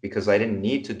healing because I didn't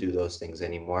need to do those things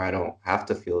anymore. I don't have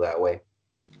to feel that way.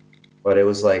 But it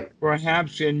was like,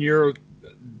 Perhaps in your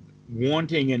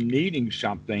wanting and needing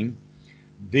something,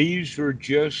 these are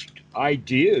just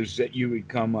ideas that you would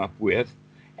come up with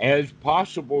as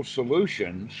possible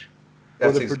solutions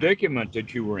for that's the ex- predicament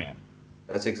that you were in.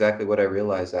 that's exactly what I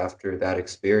realized after that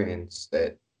experience,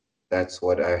 that that's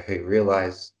what I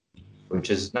realized. which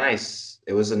is nice.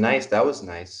 It was a nice that was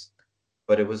nice,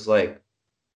 but it was like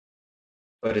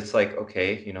but it's like,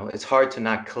 okay, it's hard to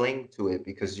not cling to it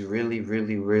because you really,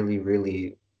 really, really,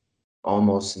 really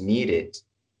almost need it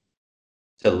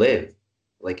to live,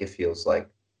 like it feels like,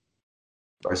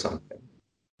 or something.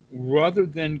 Rather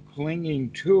than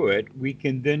clinging to it, we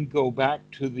can then go back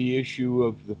to the issue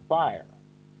of the fire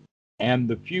and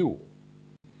the fuel.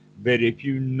 That if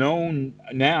you know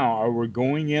now, or we're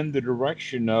going in the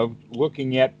direction of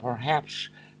looking at perhaps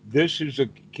this is a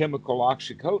chemical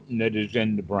oxycodone that is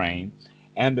in the brain,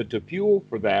 and that the fuel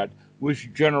for that was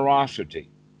generosity.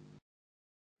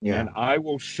 And Yeah. I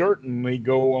will certainly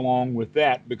go along with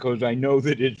that because I know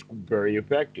that it's very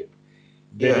effective.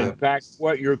 That in Yeah. fact,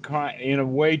 what you're in a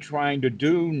way trying to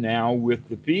do now with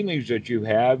the feelings that you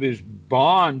have is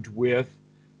bond with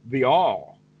the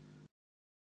all,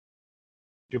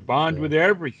 to bond Yeah. with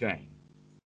everything.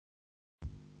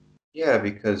 Yeah,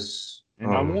 because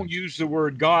And I won't use the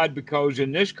word God because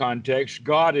in this context,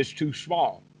 God is too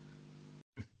small.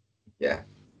 yeah.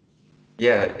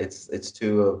 Yeah, it's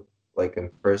too like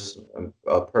impersonal,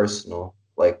 personal,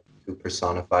 like too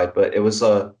personified, but it was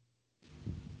like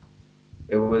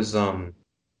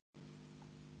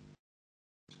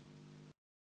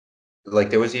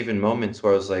there was even moments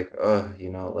where I was like,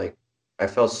 like I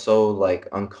felt so like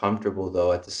uncomfortable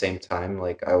though at the same time.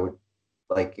 Like I would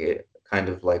like it kind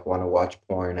of like want to watch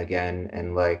porn again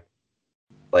and like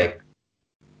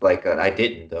I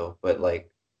didn't though, but like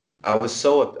I was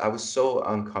so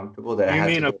uncomfortable that I You had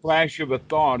to mean a go. flash of a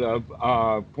thought of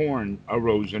porn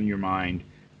arose in your mind,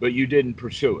 but you didn't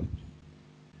pursue it?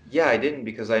 Yeah, I didn't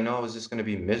because I know I was just gonna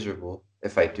be miserable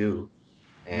if I do,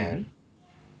 Hmm.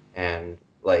 and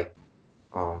like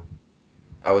um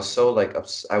I was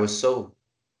so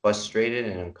frustrated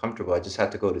and uncomfortable. I just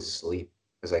had to go to sleep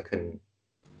because I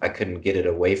couldn't get it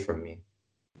away from me.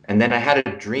 And then I had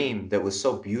a dream that was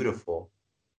so beautiful.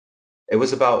 It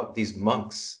was about these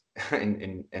monks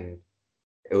and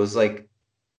it was like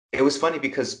it was funny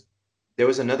because there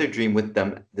was another dream with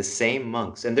them, the same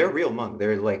monks, and they're real monks.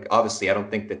 They're like obviously I don't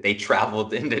think that they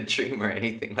traveled in the dream or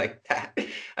anything like that.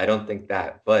 I don't think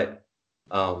that. But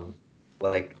um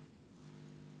like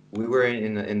we were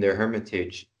in their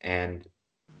hermitage and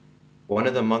one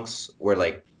of the monks were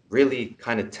like really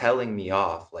kind of telling me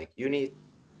off, like, you need,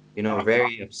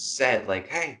 very upset, like,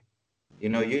 hey, you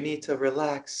need to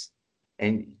relax.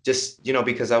 And just,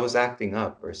 because I was acting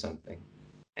up or something.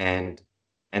 And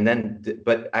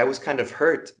but I was kind of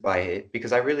hurt by it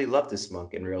because I really loved this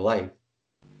monk in real life.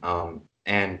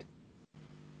 And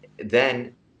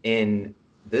then in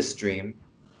this dream,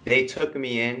 they took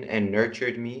me in and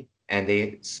nurtured me and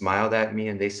they smiled at me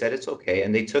and they said it's okay.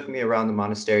 And they took me around the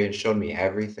monastery and showed me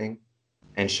everything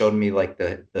and showed me like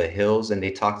the hills and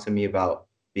they talked to me about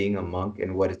being a monk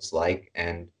and what it's like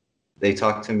and they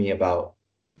talked to me about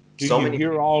Do so you many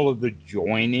hear all of the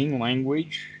joining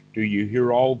language? Do you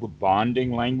hear all the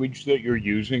bonding language that you're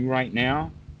using right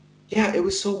now? yeah, it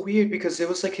was so weird because it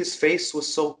was like his face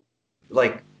was so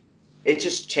like it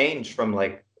just changed from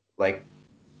like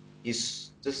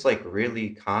he's just like really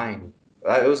kind.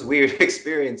 It was a weird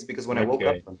experience because when I woke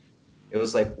up Okay. from it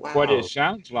was like What it wow.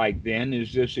 sounds like then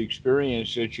is this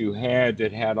experience that you had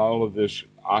that had all of this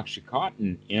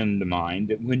Oxycontin in the mind,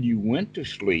 that when you went to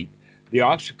sleep, the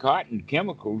Oxycontin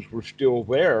chemicals were still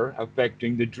there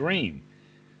affecting the dream.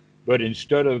 But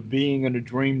instead of being in a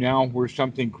dream now where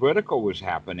something critical was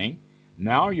happening,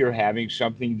 now you're having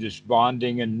something that's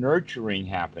bonding and nurturing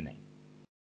happening.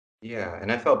 Yeah,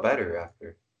 and I felt better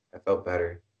after. I felt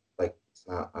better. Like it's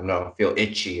not I don't feel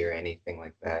itchy or anything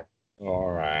like that.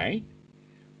 All right.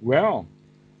 Well,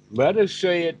 let us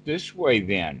say it this way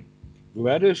then.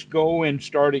 Let us go and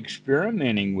start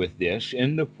experimenting with this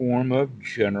in the form of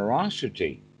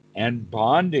generosity and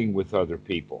bonding with other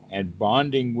people and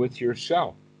bonding with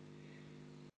yourself.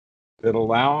 That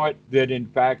allow it, that in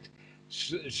fact,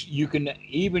 you can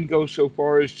even go so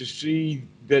far as to see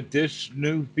that this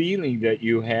new feeling that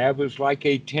you have is like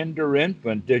a tender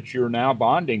infant that you're now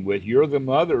bonding with. You're the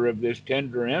mother of this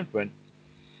tender infant,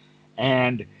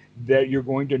 and that you're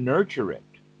going to nurture it.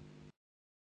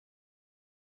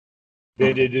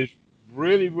 That Okay. it is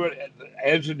really,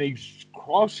 as an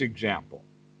cross example,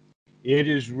 it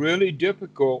is really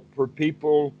difficult for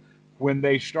people when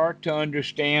they start to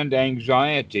understand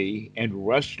anxiety and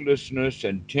restlessness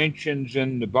and tensions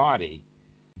in the body.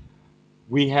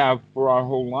 We have, for our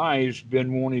whole lives,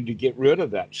 been wanting to get rid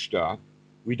of that stuff.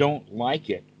 We don't like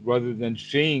it, rather than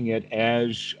seeing it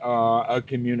as a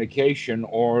communication,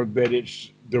 or that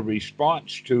it's the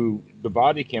response to the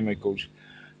body chemicals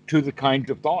to the kinds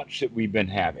of thoughts that we've been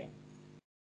having.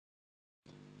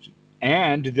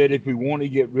 And that if we want to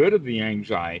get rid of the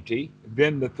anxiety,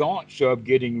 then the thoughts of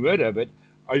getting rid of it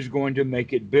is going to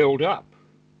make it build up,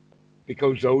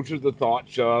 because those are the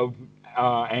thoughts of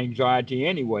anxiety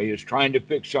anyway, is trying to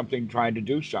fix something, trying to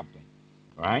do something,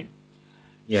 right?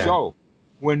 Yeah. So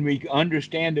when we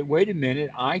understand that, wait a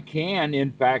minute, I can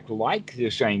in fact like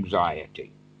this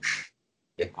anxiety,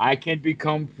 Yeah. I can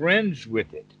become friends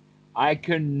with it. I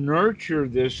can nurture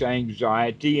this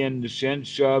anxiety in the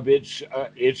sense of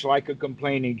it's like a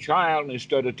complaining child.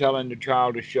 Instead of telling the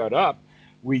child to shut up,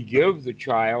 we give the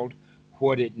child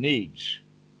what it needs,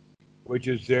 which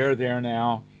is there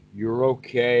now. You're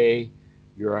okay.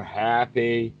 You're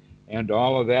happy, and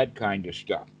all of that kind of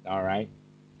stuff. All right.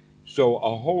 So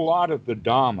a whole lot of the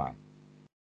Dhamma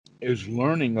is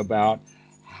learning about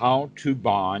how to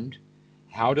bond,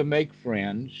 how to make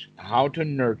friends, how to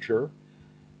nurture,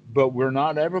 but we're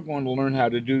not ever going to learn how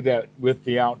to do that with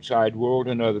the outside world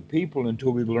and other people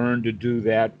until we learn to do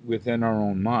that within our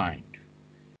own mind,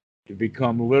 to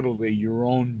become literally your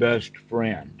own best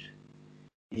friend.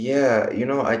 Yeah,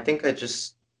 I think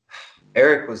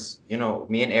Eric was,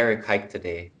 me and Eric hiked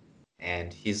today,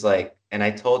 and he's like, and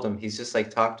I told him, he's just like,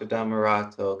 talk to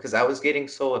Damarato, because I was getting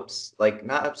so like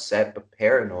not upset, but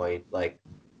paranoid, like,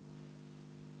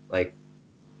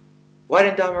 why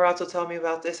didn't Damarato tell me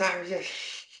about this?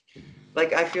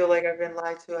 Like, I feel like I've been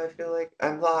lied to. I feel like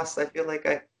I'm lost. I feel like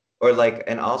or like,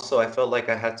 and also I felt like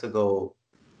I had to go,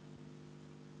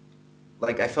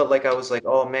 like, I felt like I was like,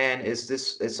 oh man,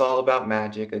 it's all about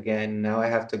magic again. Now I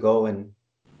have to go and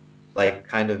like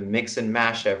kind of mix and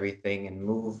mash everything and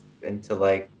move into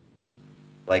like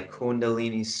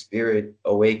Kundalini spirit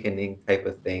awakening type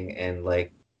of thing. And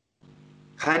like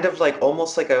kind of like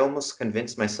almost like I almost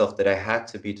convinced myself that I had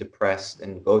to be depressed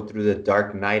and go through the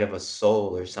dark night of a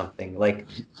soul or something. Like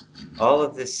all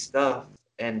of this stuff.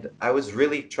 And I was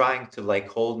really trying to like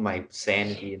hold my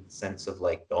sanity in the sense of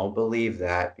like, don't believe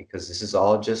that because this is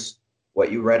all just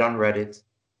what you read on Reddit.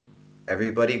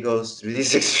 Everybody goes through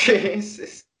these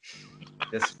experiences.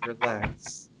 Just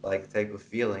relax, like type of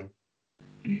feeling.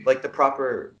 Like the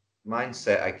proper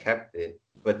mindset, I kept it,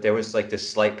 but there was like this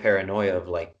slight paranoia of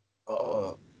like,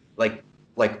 oh, like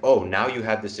oh, now you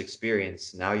have this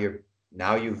experience. Now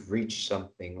you've reached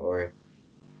something, or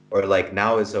like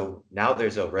now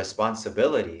there's a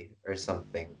responsibility or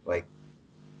something. Like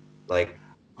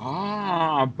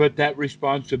But that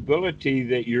responsibility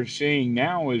that you're seeing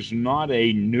now is not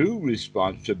a new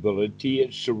responsibility.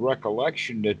 It's a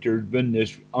recollection that there's been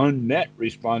this unmet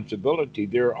responsibility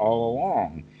there all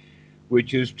along,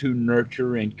 which is to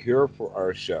nurture and care for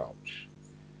ourselves.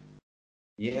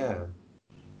 yeah,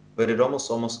 but it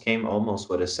almost came almost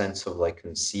with a sense of like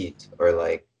conceit or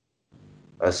like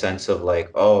a sense of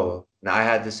like, oh, now I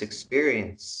had this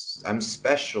experience. I'm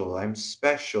special. I'm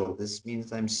special. This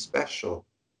means I'm special.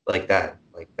 Like that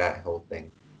whole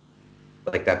thing.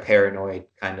 Like that paranoid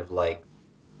kind of like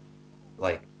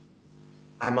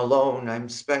I'm alone. I'm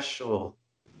special.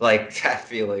 Like that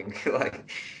feeling.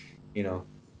 Like, you know,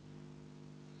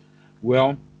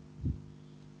 Well,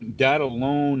 that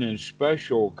alone and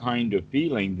special kind of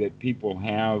feeling that people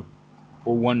have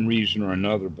for one reason or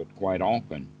another, but quite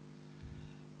often,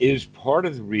 is part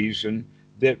of the reason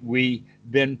that we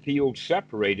then feel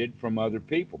separated from other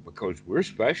people because we're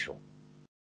special.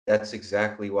 that's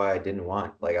exactly why I didn't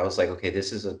want. Like I was like, okay,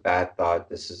 this is a bad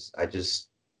thought.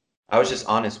 I was just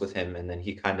honest with him and then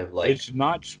he kind of like, It's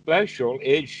not special,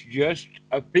 it's just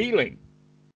a feeling,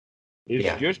 it's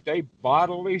yeah. just a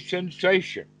bodily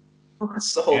sensation.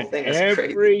 That's the whole And thing. It's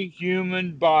crazy. every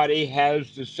human body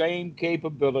has the same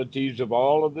capabilities of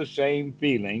all of the same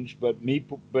feelings, but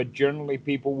generally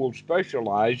people will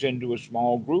specialize into a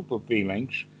small group of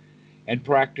feelings and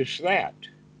practice that.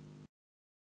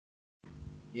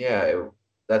 Yeah,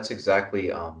 that's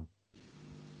exactly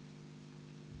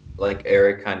like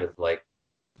Eric kind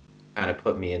of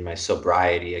put me in my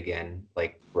sobriety again,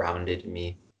 like grounded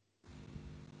me.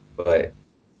 But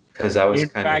because I was In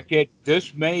kind of fact,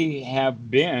 this may have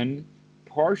been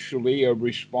partially a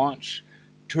response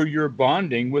to your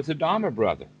bonding with the Dharma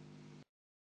brother,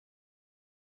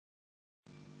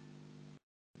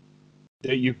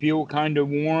 that you feel kind of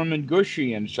warm and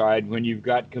gushy inside when you've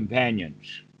got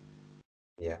companions.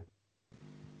 yeah.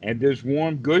 And this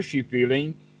warm, gushy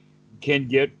feeling can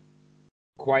get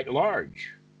quite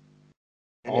large,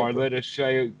 And or let us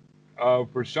say,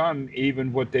 for some,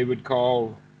 even what they would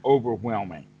call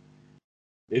overwhelming.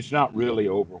 It's not yeah, really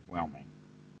overwhelming.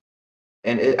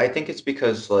 I think it's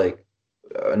because like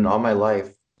in all my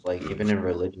life, like even in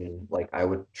religion, like I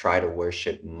would try to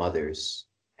worship mothers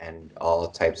and all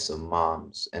types of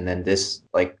moms, and then this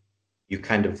like you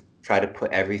kind of try to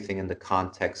put everything in the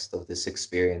context of this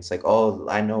experience. Like, oh,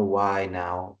 I know why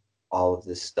now, all of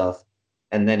this stuff.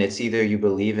 And then it's either you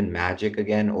believe in magic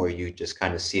again, or you just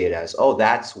kind of see it as, oh,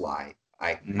 that's why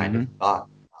I kind of Hmm. thought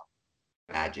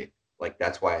magic. Like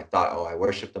that's why I thought, oh, I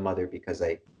worship the mother because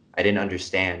I didn't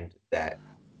understand that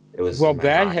it was Well, in my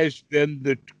that mind. has been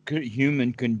the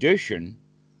human condition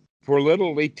for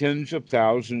literally tens of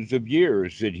thousands of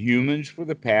years, that humans for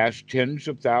the past tens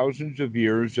of thousands of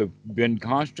years have been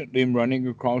constantly running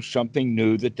across something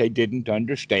new that they didn't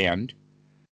understand.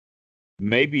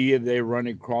 Maybe they run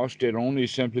across it only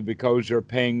simply because they're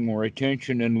paying more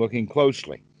attention and looking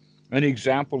closely. An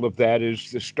example of that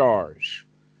is the stars.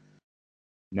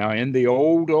 Now, in the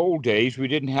old days, we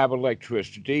didn't have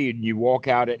electricity, and you walk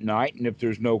out at night, and if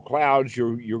there's no clouds,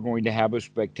 you're going to have a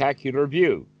spectacular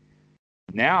view.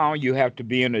 Now you have to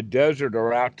be in a desert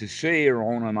or out to sea or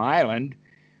on an island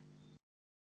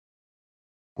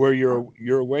where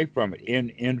you're away from it.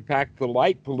 In fact, the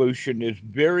light pollution is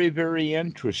very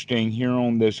interesting here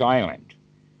on this island,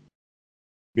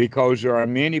 because there are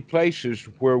many places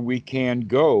where we can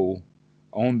go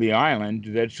on the island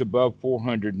that's above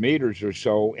 400 meters or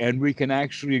so, and we can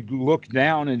actually look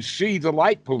down and see the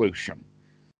light pollution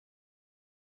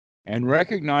and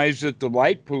recognize that the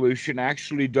light pollution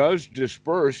actually does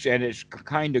disperse, and it's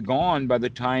kind of gone by the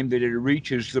time that it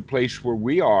reaches the place where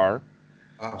we are.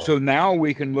 Wow, So now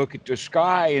we can look at the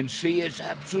sky and see it's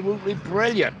absolutely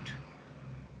brilliant.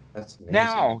 that's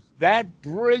amazing. Now, that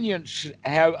brilliance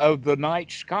of the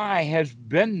night sky has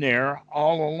been there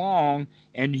all along,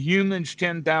 and humans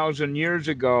 10,000 years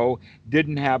ago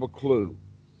didn't have a clue.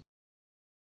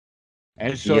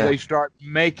 And so Yeah, they start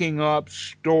making up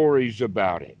stories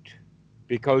about it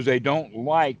because they don't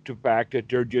like the fact that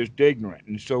they're just ignorant.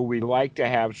 And so we like to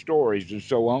have stories. And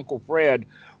so Uncle Fred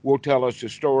will tell us a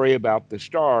story about the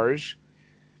stars,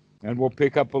 and we'll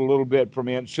pick up a little bit from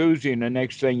Aunt Susie. And the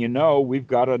next thing you know, we've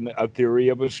got a theory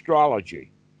of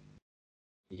astrology.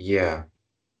 yeah.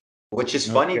 Which is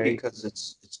funny Okay. because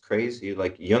it's crazy.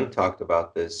 Like Jung talked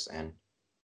about this,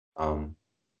 um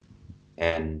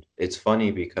and it's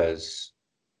funny because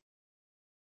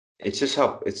it's just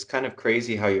how it's kind of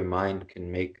crazy how your mind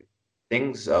can make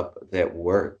things up that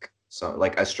work. So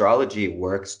like astrology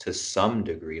works to some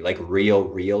degree, like real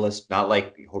realist, not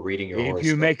like reading your If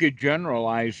you horoscope. make it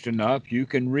generalized enough, you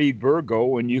can read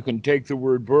Virgo and you can take the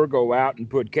word Virgo out and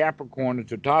put Capricorn at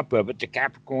the top of it. The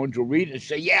Capricorns will read it and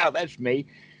say, yeah, that's me.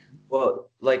 Well,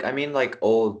 like I mean like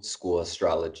old school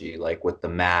astrology, like with the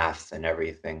math and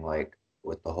everything, like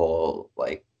with the whole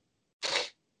like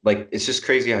it's just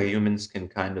crazy how humans can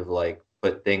kind of like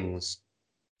put things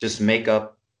just make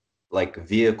up like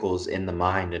vehicles in the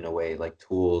mind in a way, like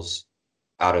tools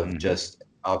out of Hmm. just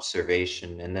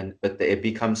observation, and then it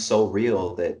becomes so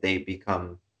real that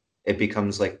it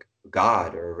becomes like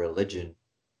God or a religion,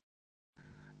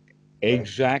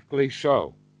 right? Exactly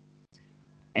so.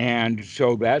 And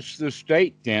so that's the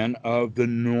state then of the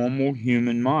normal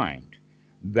human mind.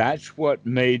 That's what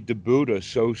made the Buddha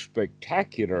so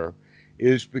spectacular,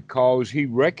 is because he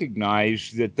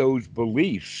recognized that those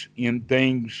beliefs in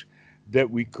things that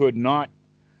we could not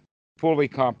fully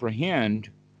comprehend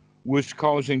was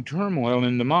causing turmoil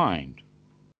in the mind.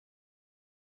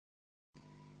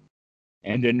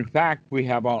 And in fact, we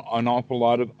have an awful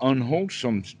lot of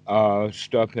unwholesome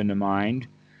stuff in the mind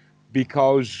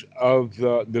because of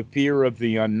the fear of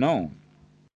the unknown.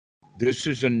 This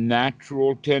is a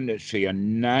natural tendency, a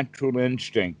natural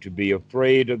instinct to be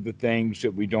afraid of the things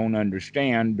that we don't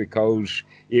understand, because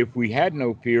if we had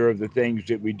no fear of the things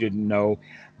that we didn't know,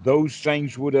 those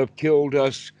things would have killed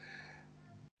us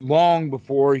long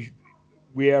before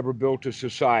we ever built a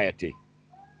society.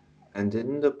 And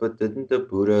didn't the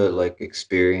Buddha like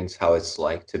experience how it's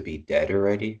like to be dead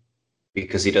already?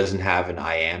 Because he doesn't have an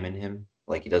I am in him,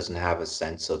 like he doesn't have a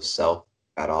sense of self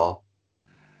at all.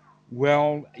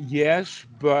 Well, yes,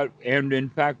 but, and in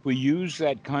fact, we use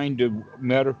that kind of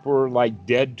metaphor like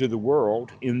dead to the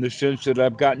world, in the sense that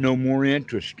I've got no more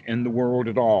interest in the world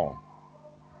at all.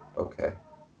 Okay.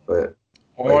 But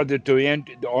Or like that the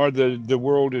end, or the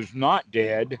world is not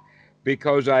dead,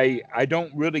 because I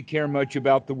don't really care much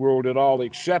about the world at all,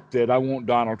 except that I want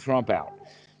Donald Trump out.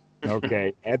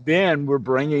 Okay, and then we're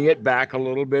bringing it back a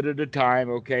little bit at a time.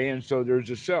 Okay, and so there's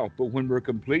a self, but when we're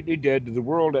completely dead to the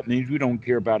world, that means we don't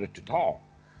care about it at all.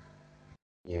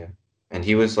 yeah. And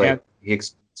he was And like he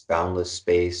experienced boundless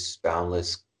space,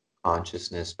 boundless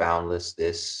consciousness, boundless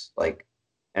this, like,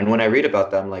 and when I read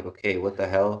about that, I'm like, okay, what the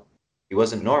hell? He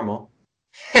wasn't normal.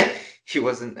 He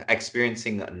wasn't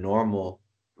experiencing a normal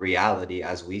reality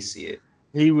as we see it.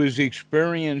 he was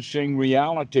experiencing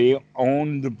reality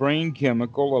on the brain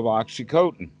chemical of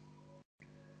oxycodone.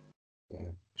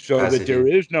 so as that it there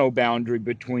is. is no boundary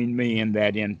between me and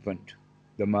that infant,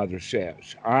 the mother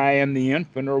says. I and the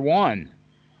infant are one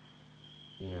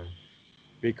Yeah.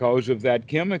 because of that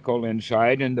chemical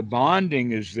inside, and the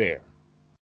bonding is there.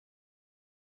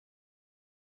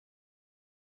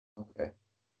 Okay.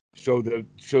 So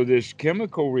this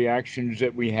chemical reactions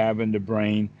that we have in the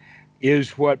brain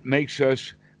is what makes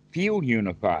us feel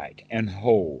unified and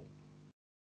whole,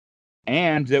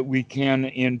 and that we can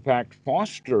in fact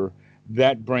foster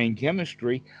that brain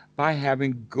chemistry by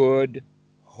having good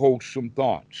wholesome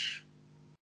thoughts.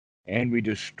 And we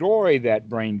destroy that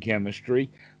brain chemistry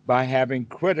by having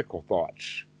critical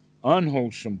thoughts,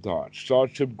 unwholesome thoughts,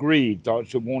 thoughts of greed,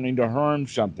 thoughts of wanting to harm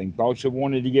something, thoughts of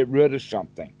wanting to get rid of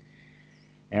something.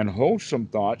 And wholesome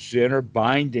thoughts then are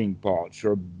binding thoughts,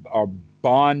 or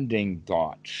bonding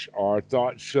thoughts, or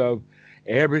thoughts of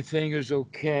everything is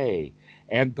okay,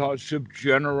 and thoughts of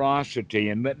generosity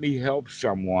and let me help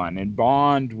someone and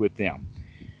bond with them.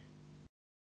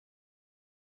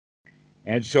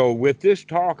 And so with this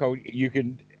talk, you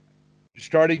can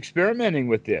start experimenting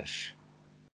with this.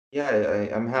 Yeah,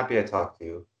 I'm happy I talked to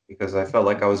you because I felt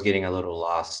like I was getting a little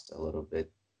lost, a little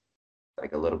bit,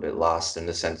 like a little bit lost in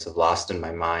the sense of lost in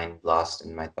my mind, lost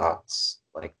in my thoughts,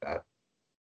 like that.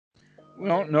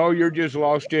 Well, no, you're just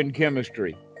lost in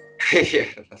chemistry. Yeah,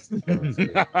 that's the chemistry.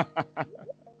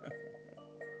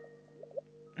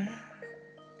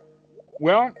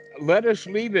 Well, let us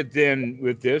leave it then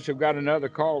with this. I've got another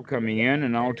call coming in,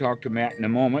 and I'll talk to Matt in a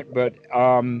moment. But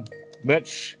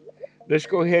let's let's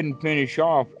go ahead and finish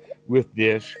off with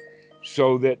this,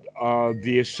 so that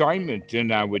the assignment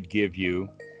then I would give you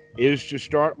is to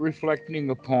start reflecting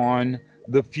upon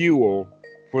the fuel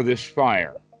for this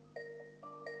fire,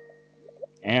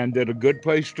 and that a good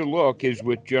place to look is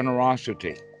with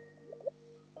generosity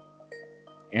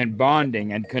and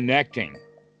bonding and connecting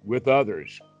with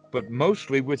others, but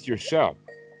mostly with yourself.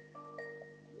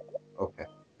 Okay.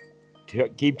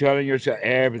 Keep telling yourself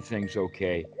everything's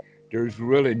okay. There's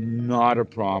really not a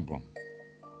problem.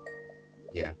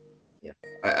 Yeah.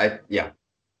 Yeah. Yeah.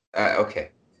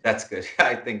 Okay. That's good.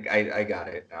 I think I got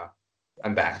it now.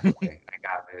 I'm back. Okay. I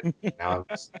got it. Now I'm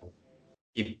just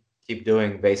keep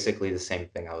doing basically the same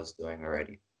thing I was doing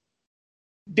already.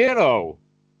 Ditto.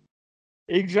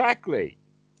 Exactly.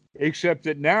 Except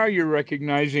that now you're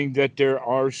recognizing that there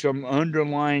are some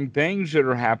underlying things that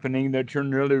are happening that you're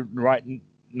really right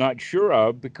not sure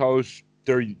of because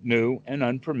they're new and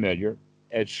unfamiliar,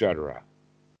 etc.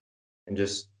 And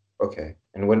just okay.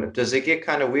 And when does it get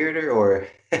kind of weirder or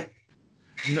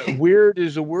Weird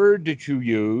is a word that you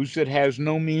use that has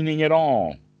no meaning at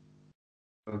all.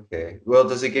 okay. Well,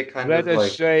 does it get kind Let of us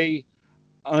like say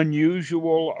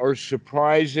unusual or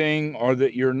surprising, or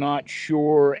that you're not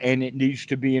sure and it needs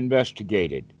to be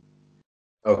investigated.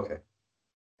 okay.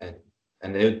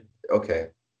 And it okay.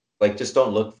 Like just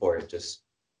don't look for it. Just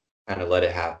kind of let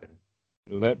it happen.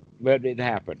 Let it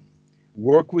happen.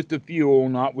 Work with the fuel,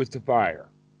 not with the fire.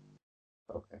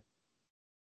 Okay.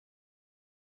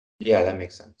 Yeah, that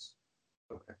makes sense.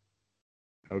 Okay.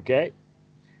 Okay?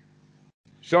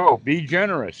 So be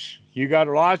generous. You got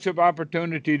lots of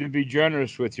opportunity to be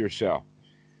generous with yourself.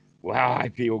 Wow, I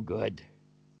feel good.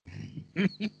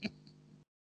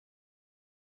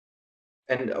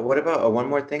 And what about one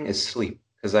more thing is sleep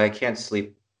because I can't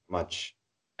sleep much.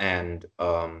 And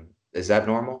is that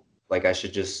normal? Like I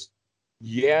should just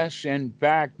Yes, in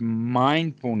fact,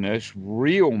 mindfulness,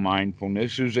 real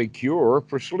mindfulness, is a cure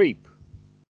for sleep.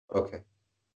 okay.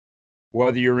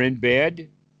 Whether you're in bed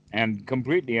and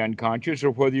completely unconscious,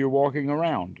 or whether you're walking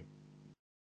around,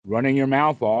 running your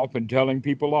mouth off and telling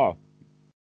people off.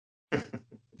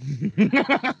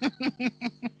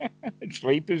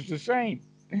 Sleep is the same.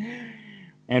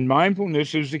 And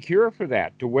mindfulness is the cure for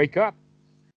that, to wake up.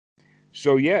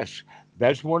 So, yes,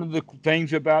 that's one of the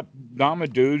things about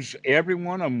Dhamma dudes. Every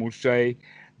one of them will say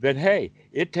that, hey,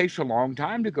 it takes a long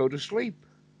time to go to sleep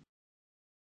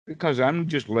because I'm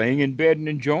just laying in bed and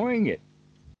enjoying it,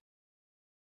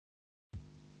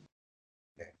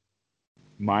 Okay.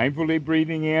 mindfully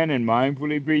breathing in and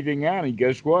mindfully breathing out. And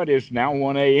guess what? It's now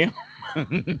 1 a.m.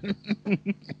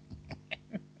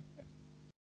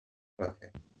 Okay.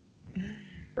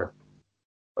 Perfect.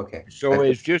 Okay. I So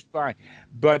think it's just fine.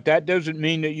 But that doesn't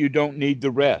mean that you don't need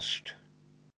the rest.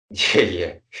 yeah,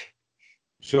 yeah.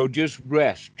 So just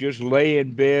rest, just lay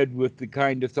in bed with the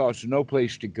kind of thoughts, no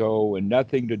place to go and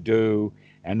nothing to do.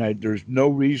 And there's no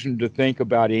reason to think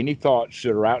about any thoughts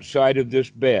that are outside of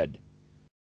this bed.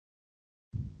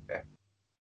 Okay.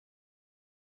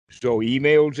 So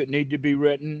emails that need to be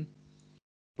written,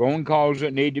 phone calls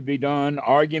that need to be done,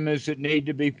 arguments that need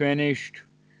to be finished,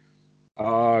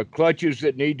 Clutches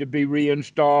that need to be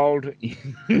reinstalled.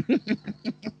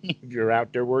 If you're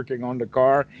out there working on the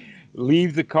car,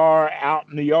 leave the car out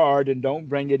in the yard and don't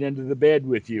bring it into the bed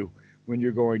with you when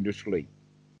you're going to sleep.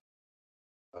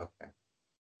 Okay.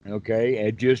 Okay,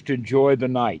 and just enjoy the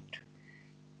night.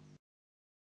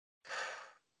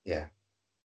 Yeah.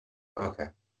 Okay.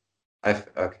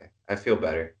 Okay. I feel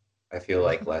better. I feel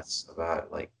like less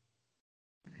about like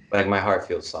my heart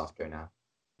feels softer now.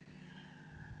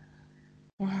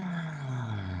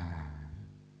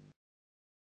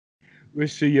 We'll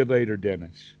see you later,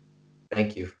 Dennis.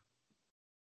 Thank you.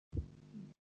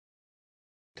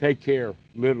 Take care,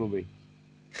 literally.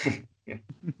 Yeah.